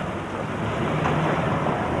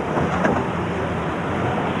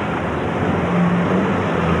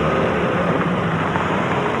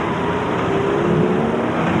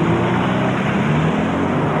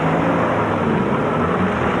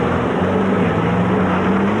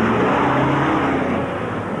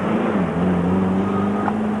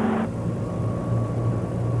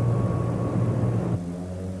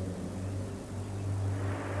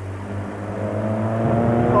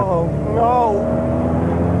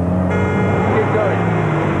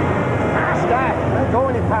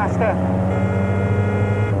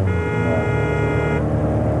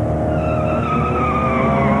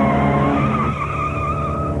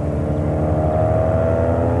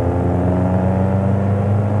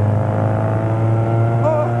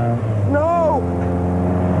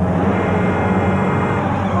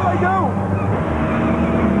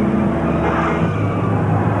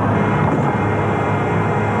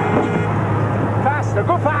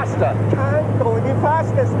 Go faster! Can't go any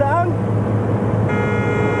faster, Stan!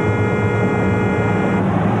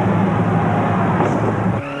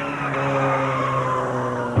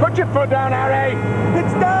 Put your foot down, Harry!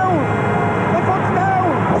 It's down! My foot's down!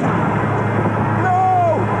 No!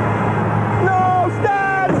 No,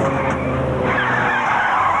 Stan!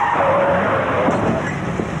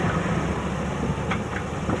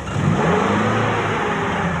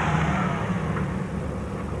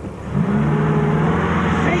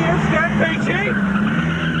 Stan Peachey!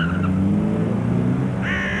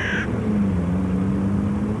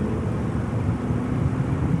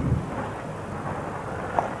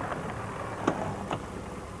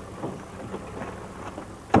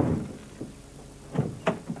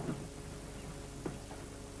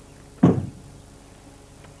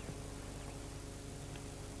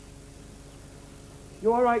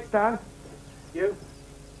 You all right, Stan? You?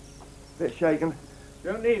 Bit shaken.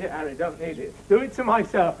 Don't need it, Harry, don't need it. Do it to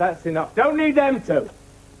myself, that's enough. Don't need them to.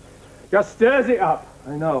 Just stirs it up.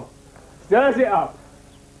 I know. Stirs it up.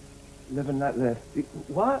 Living that life.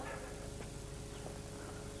 What?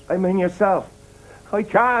 I mean yourself. I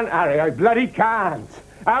can't, Harry, I bloody can't.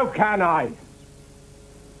 How can I?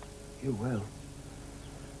 You will.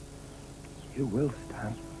 You will,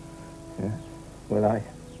 Stan. Yeah, will I?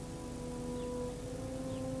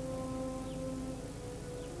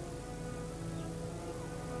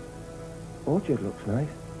 Orchard looks nice.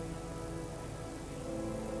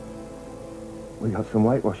 We got some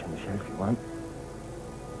whitewash in the shed if you want.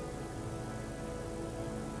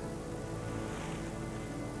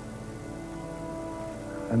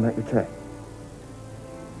 I'll make you tea.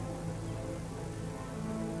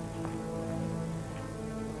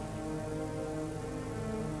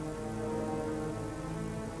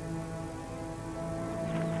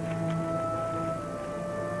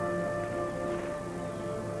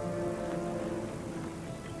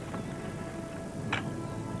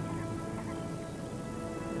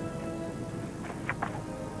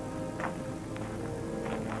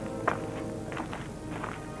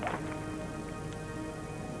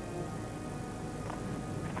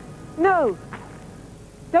 No.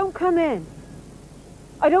 Don't come in.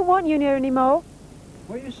 I don't want you near anymore.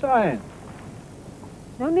 What are you saying?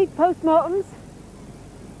 No need post-mortems.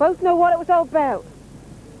 Both know what it was all about.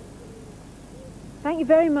 Thank you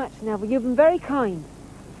very much, Neville. You've been very kind.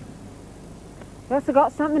 You also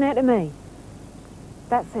got something out of me.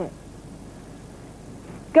 That's it.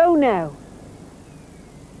 Go now.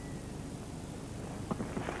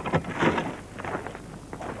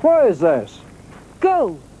 What is this?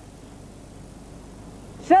 Go.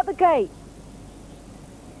 Shut the gate.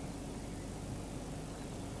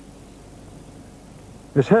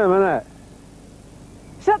 It's him, innit?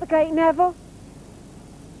 Shut the gate, Neville.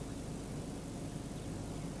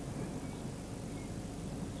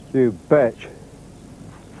 You bitch.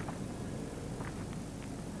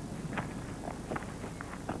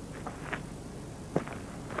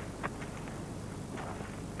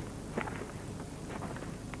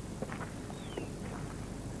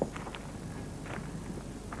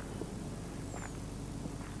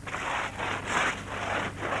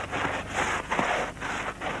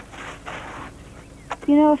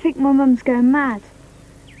 You know, I think my mum's going mad.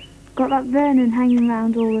 Got that Vernon hanging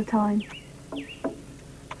around all the time.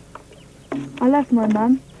 I love my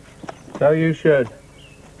mum. So you should.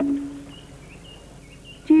 Do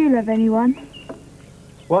you love anyone?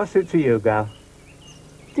 What's it to you, gal?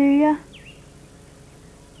 Do you?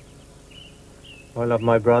 I love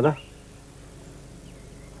my brother.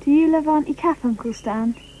 Do you love Auntie Kath, Uncle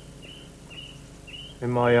Stan?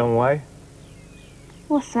 In my own way.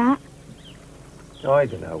 What's that? I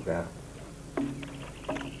don't know, gal.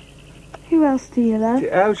 Who else do you love?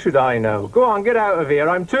 How should I know? Go on, get out of here.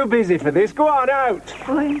 I'm too busy for this. Go on, out!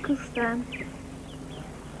 Bye, Uncle Stan.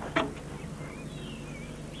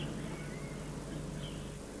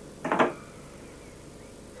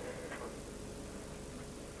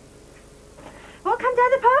 What come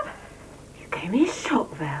down the pub? You gave me a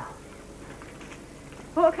shock, Val.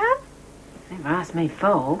 What come? Never asked me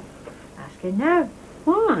for. Asking now.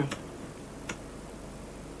 Why?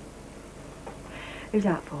 Who's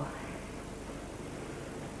that for?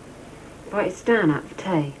 Invited Stan up for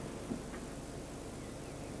tea.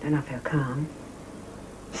 Don't know if he'll come.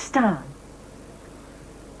 Stan.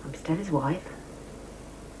 I'm still his wife.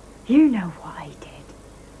 You know what I did.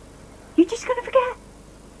 You just gonna forget?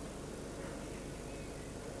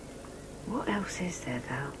 What else is there,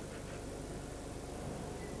 Val?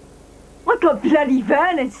 I got bloody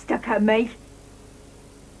Vernon stuck at me.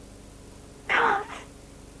 God.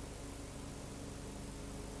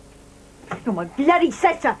 You're my bloody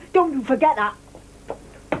sister. Don't you forget that.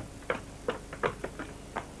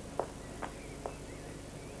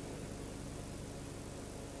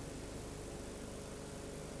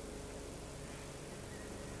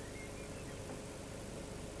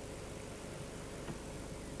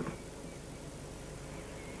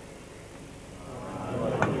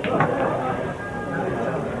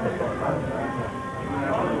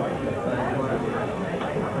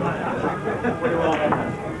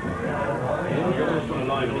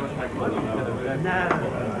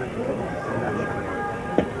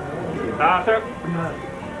 Arthur.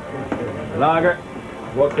 Lager.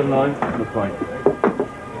 What's the line? The pint.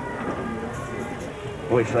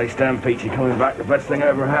 We say Stan Peachey coming back, the best thing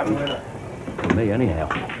ever happened. For me, anyhow.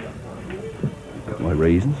 Got my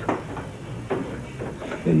reasons.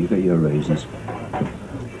 Yeah, you got your reasons.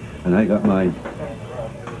 And I got mine.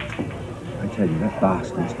 I tell you, that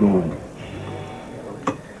bastard's gone.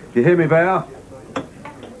 You hear me, Val?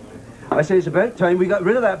 I say it's about time we got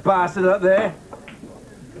rid of that bastard up there.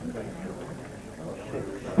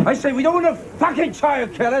 I say we don't want no fucking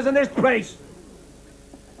child killers in this place.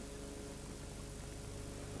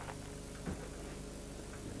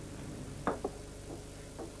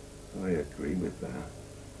 I agree with that.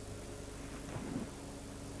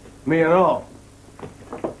 Me and all.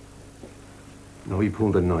 No, he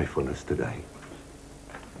pulled a knife on us today.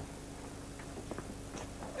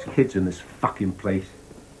 There's kids in this fucking place.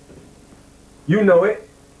 You know it.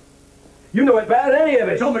 You know it better than any of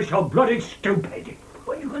us. Don't be so bloody stupid.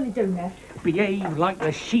 What are you going to do, Nev? Behave like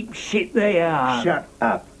the sheep shit they are. Shut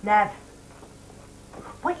up. Nev.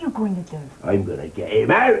 What are you going to do? I'm gonna get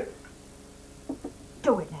him out.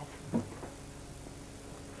 Do it, Nev.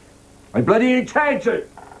 I bloody intend to.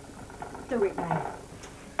 Do it, Nev.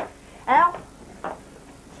 Al?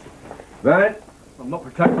 Van, I'm not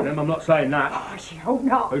protecting him, I'm not saying that. Oh, I should hope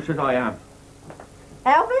not. Who says I am?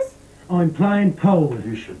 Elvis? I'm playing pool.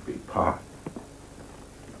 You should be part.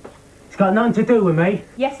 It's got nothing to do with me.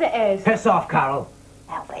 Yes, it is. Piss off, Carol.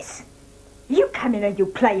 Elvis, you come in and you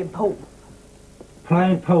playing pool.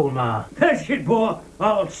 playing pool, Ma. That's it, boy.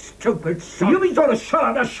 Old stupid son. You be trying to shut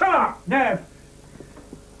up, now shut up! Nev.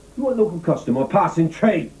 You want local custom or passing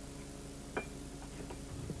trade?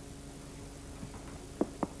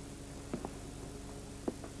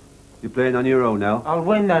 You're playing on your own now? I'll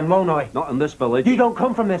win then, won't I? Not in this village. You don't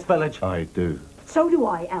come from this village. I do. So do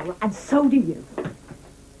I, El, and so do you.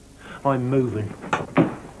 I'm moving.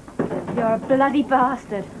 You're a bloody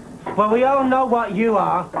bastard. Well, we all know what you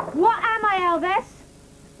are. What am I, Elvis?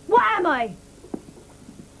 What am I?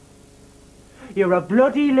 You're a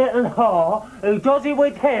bloody little whore who does it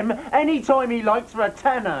with him any time he likes for a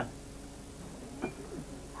tenner.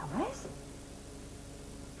 Elvis?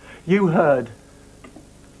 You heard.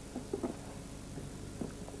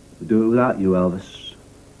 We'll do it without you, Elvis.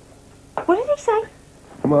 What did he say?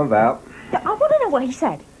 Come on, Val. I want to know what he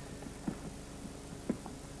said.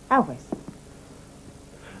 Elvis?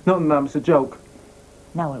 Nothing, Mum, it's a joke.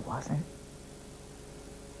 No, it wasn't.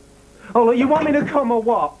 Oh, look, you want me to come or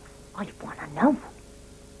what? I want to know.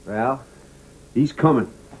 Well, he's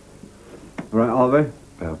coming. All right, Oliver?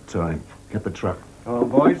 About time. Get the truck. Come on,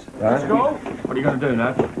 boys. Let's go. What are you going to do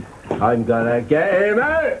now? I'm gonna get him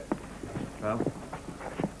out! Well.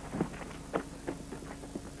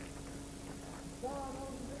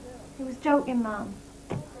 He was joking, Mum.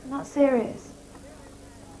 Not serious.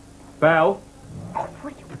 Belle? Oh,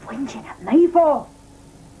 what are you whinging at me for?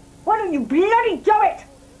 Why don't you bloody do it?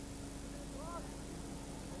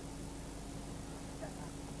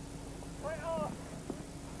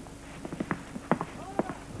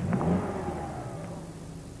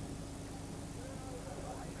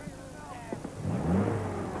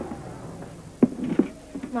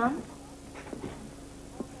 Mum?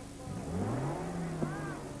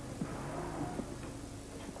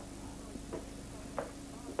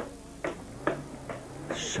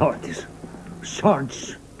 Sods.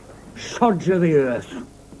 Sods. Sods of the earth.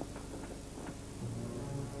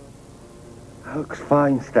 That looks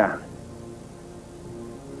fine, Stan.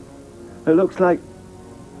 It looks like...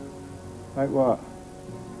 Like what?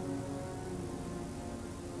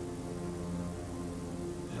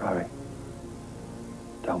 Sorry.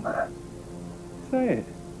 Don't matter. Say it.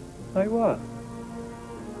 Like what?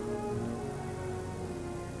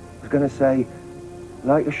 I was gonna say,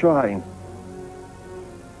 like a shrine.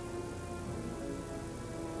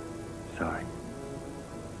 Sorry.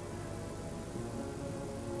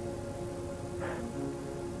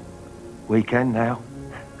 Weekend now.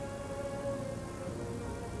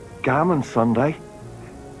 Gammon Sunday.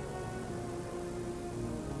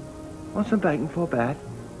 Want some bacon for bed?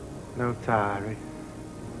 No tarry.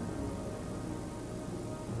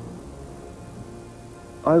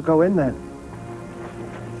 I'll go in then.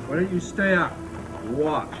 Why don't you stay up and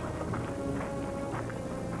watch?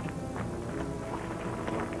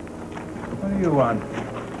 What do you want?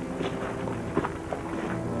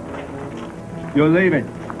 You're leaving.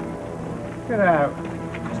 Get out.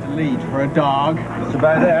 Just a lead for a dog. That's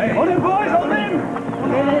about it, eh? On him, boys, on him!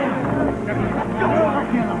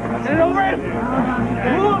 Get it over him!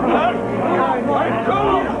 Come on, blood! Come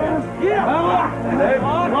on! Yeah! Come on,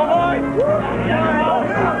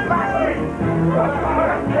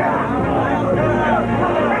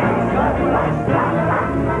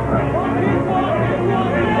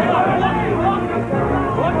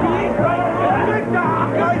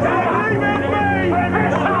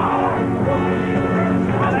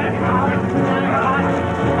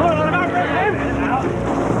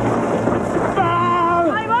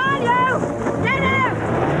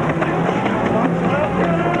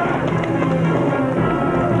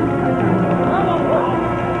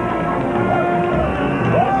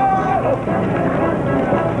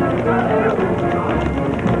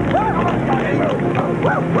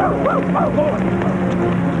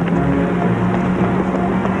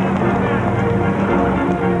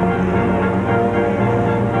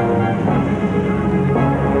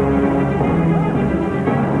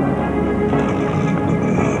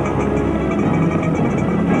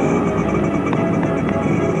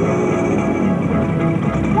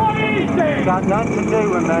 Got nothing to do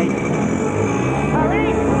with me.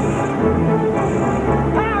 Harry!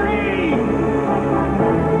 Harry!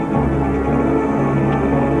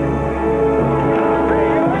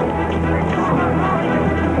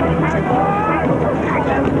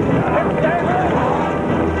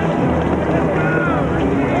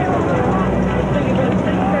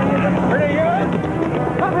 Pretty good?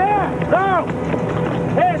 Come here! No!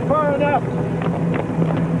 Here's far enough!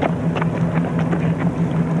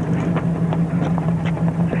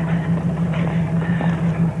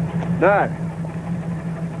 No.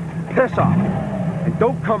 Piss off. And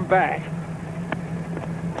don't come back.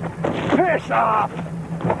 Piss off!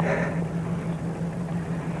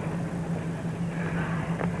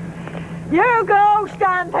 You go,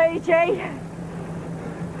 Stan Peachey.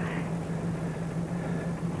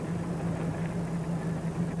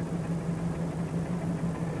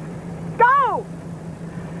 Go!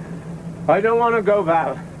 I don't want to go,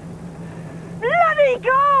 Val. Bloody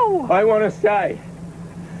go! I want to stay.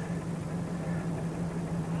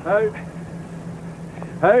 Out.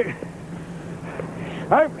 Out.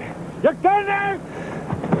 Out. You're getting out!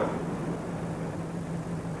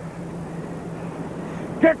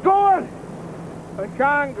 Get going! I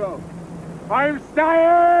can't go. I'm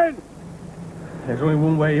staying! There's only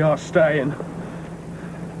one way you're staying.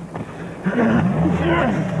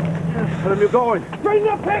 Where are you going? Bring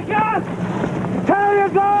the picker! Tell you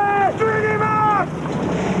going! Bring him up!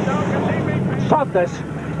 Stop this!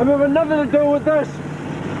 I'm having nothing to do with this!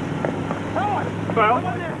 Well?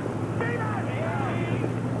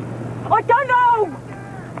 I don't know!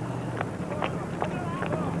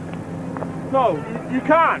 No, you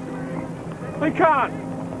can't. I can't.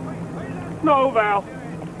 No, Val.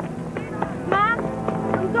 Ma'am,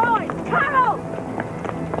 I'm going. Carol!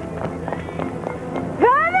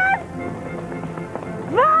 Vernon!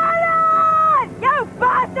 Vernon! You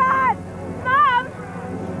bastard! Ma'am!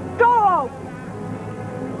 Go home!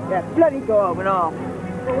 Yeah, bloody go home and all.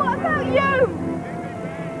 But what about you?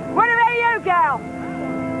 What about you, gal?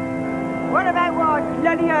 What about what?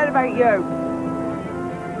 Bloody hell about you?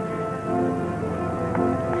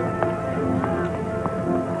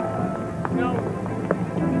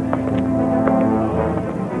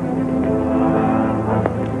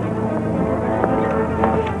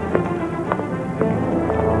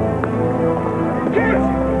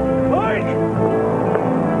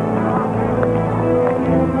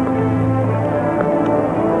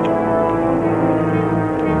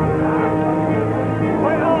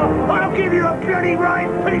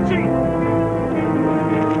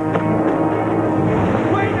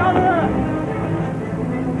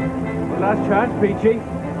 Last chance, Peachey.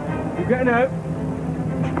 You getting out?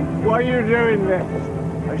 Why are you doing this?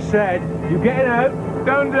 I said, you getting out?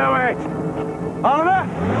 Don't do it! Oliver!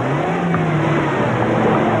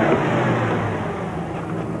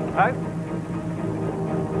 Out?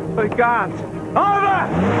 I can't. Oliver!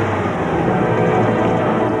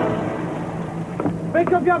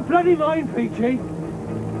 Make up your bloody mind, Peachey.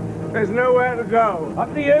 There's nowhere to go.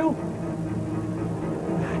 Up to you.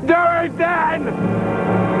 Do it then!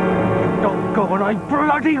 Don't go and I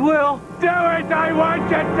bloody will. Do it! I want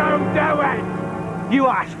you to do it! You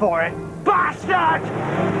asked for it. Bastard!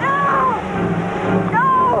 No!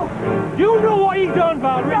 No! You know what you done,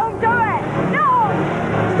 Valerie. Don't do it! No!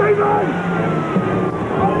 Stephen!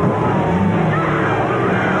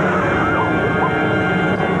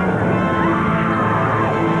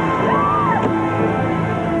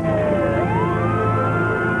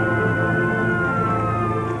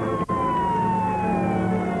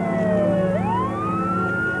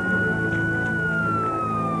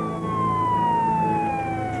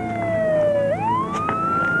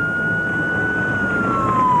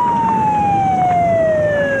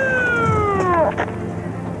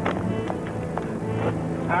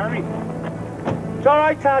 It's all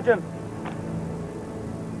right, Sergeant.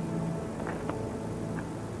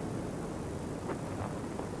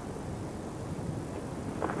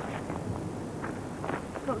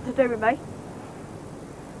 Nothing to do with me.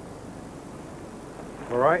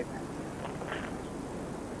 All right.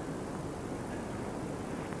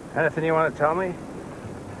 Anything you want to tell me?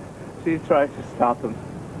 She tried to stop him.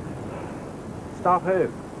 Stop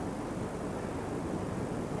who?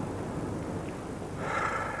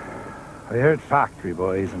 I heard factory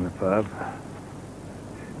boys in the pub.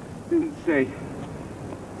 Didn't see.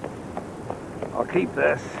 I'll keep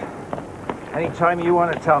this. Anytime you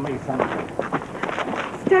want to tell me something.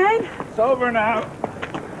 Stan? It's over now.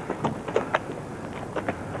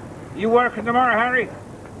 You working tomorrow, Harry?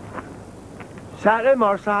 Saturday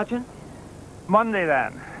more, Sergeant. Monday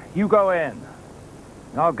then. You go in.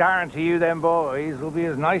 And I'll guarantee you them boys will be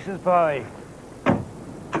as nice as pie.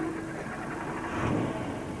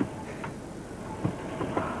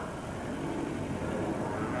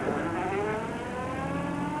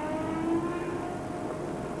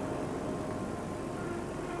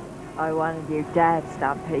 I wanted you dead,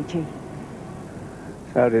 Stan Peachey.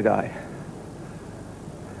 So did I.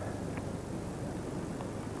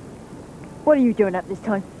 What are you doing up this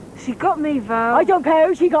time? She got me, Val. I don't care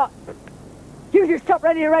who she got. You just stop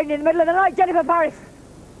running around in the middle of the night, Jennifer Paris.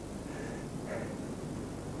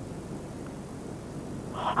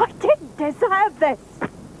 I didn't deserve this.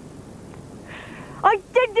 I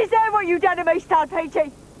didn't deserve what you done to me, Stan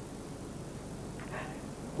Peachey.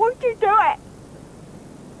 Why'd you do it?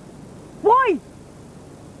 Why?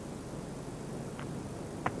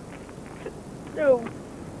 No.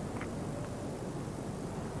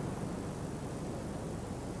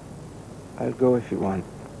 I'll go if you want.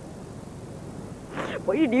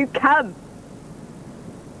 Why did you come?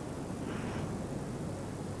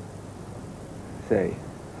 Say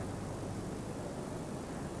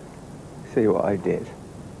what I did.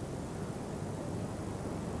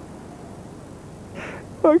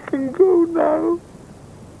 I can go now.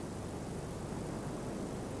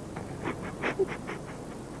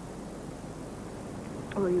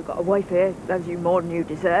 Oh, you've got a wife here. Loves you more than you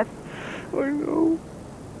deserve. I know.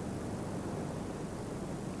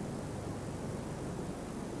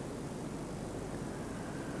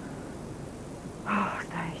 Oh,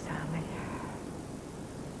 stay, Stanley.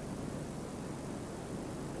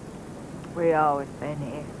 We always been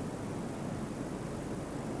here.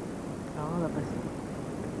 All of us.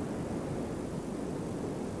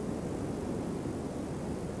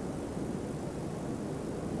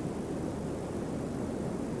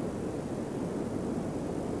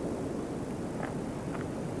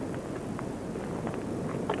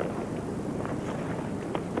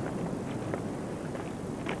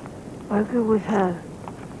 I'll go with her.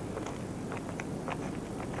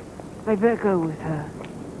 I better go with her.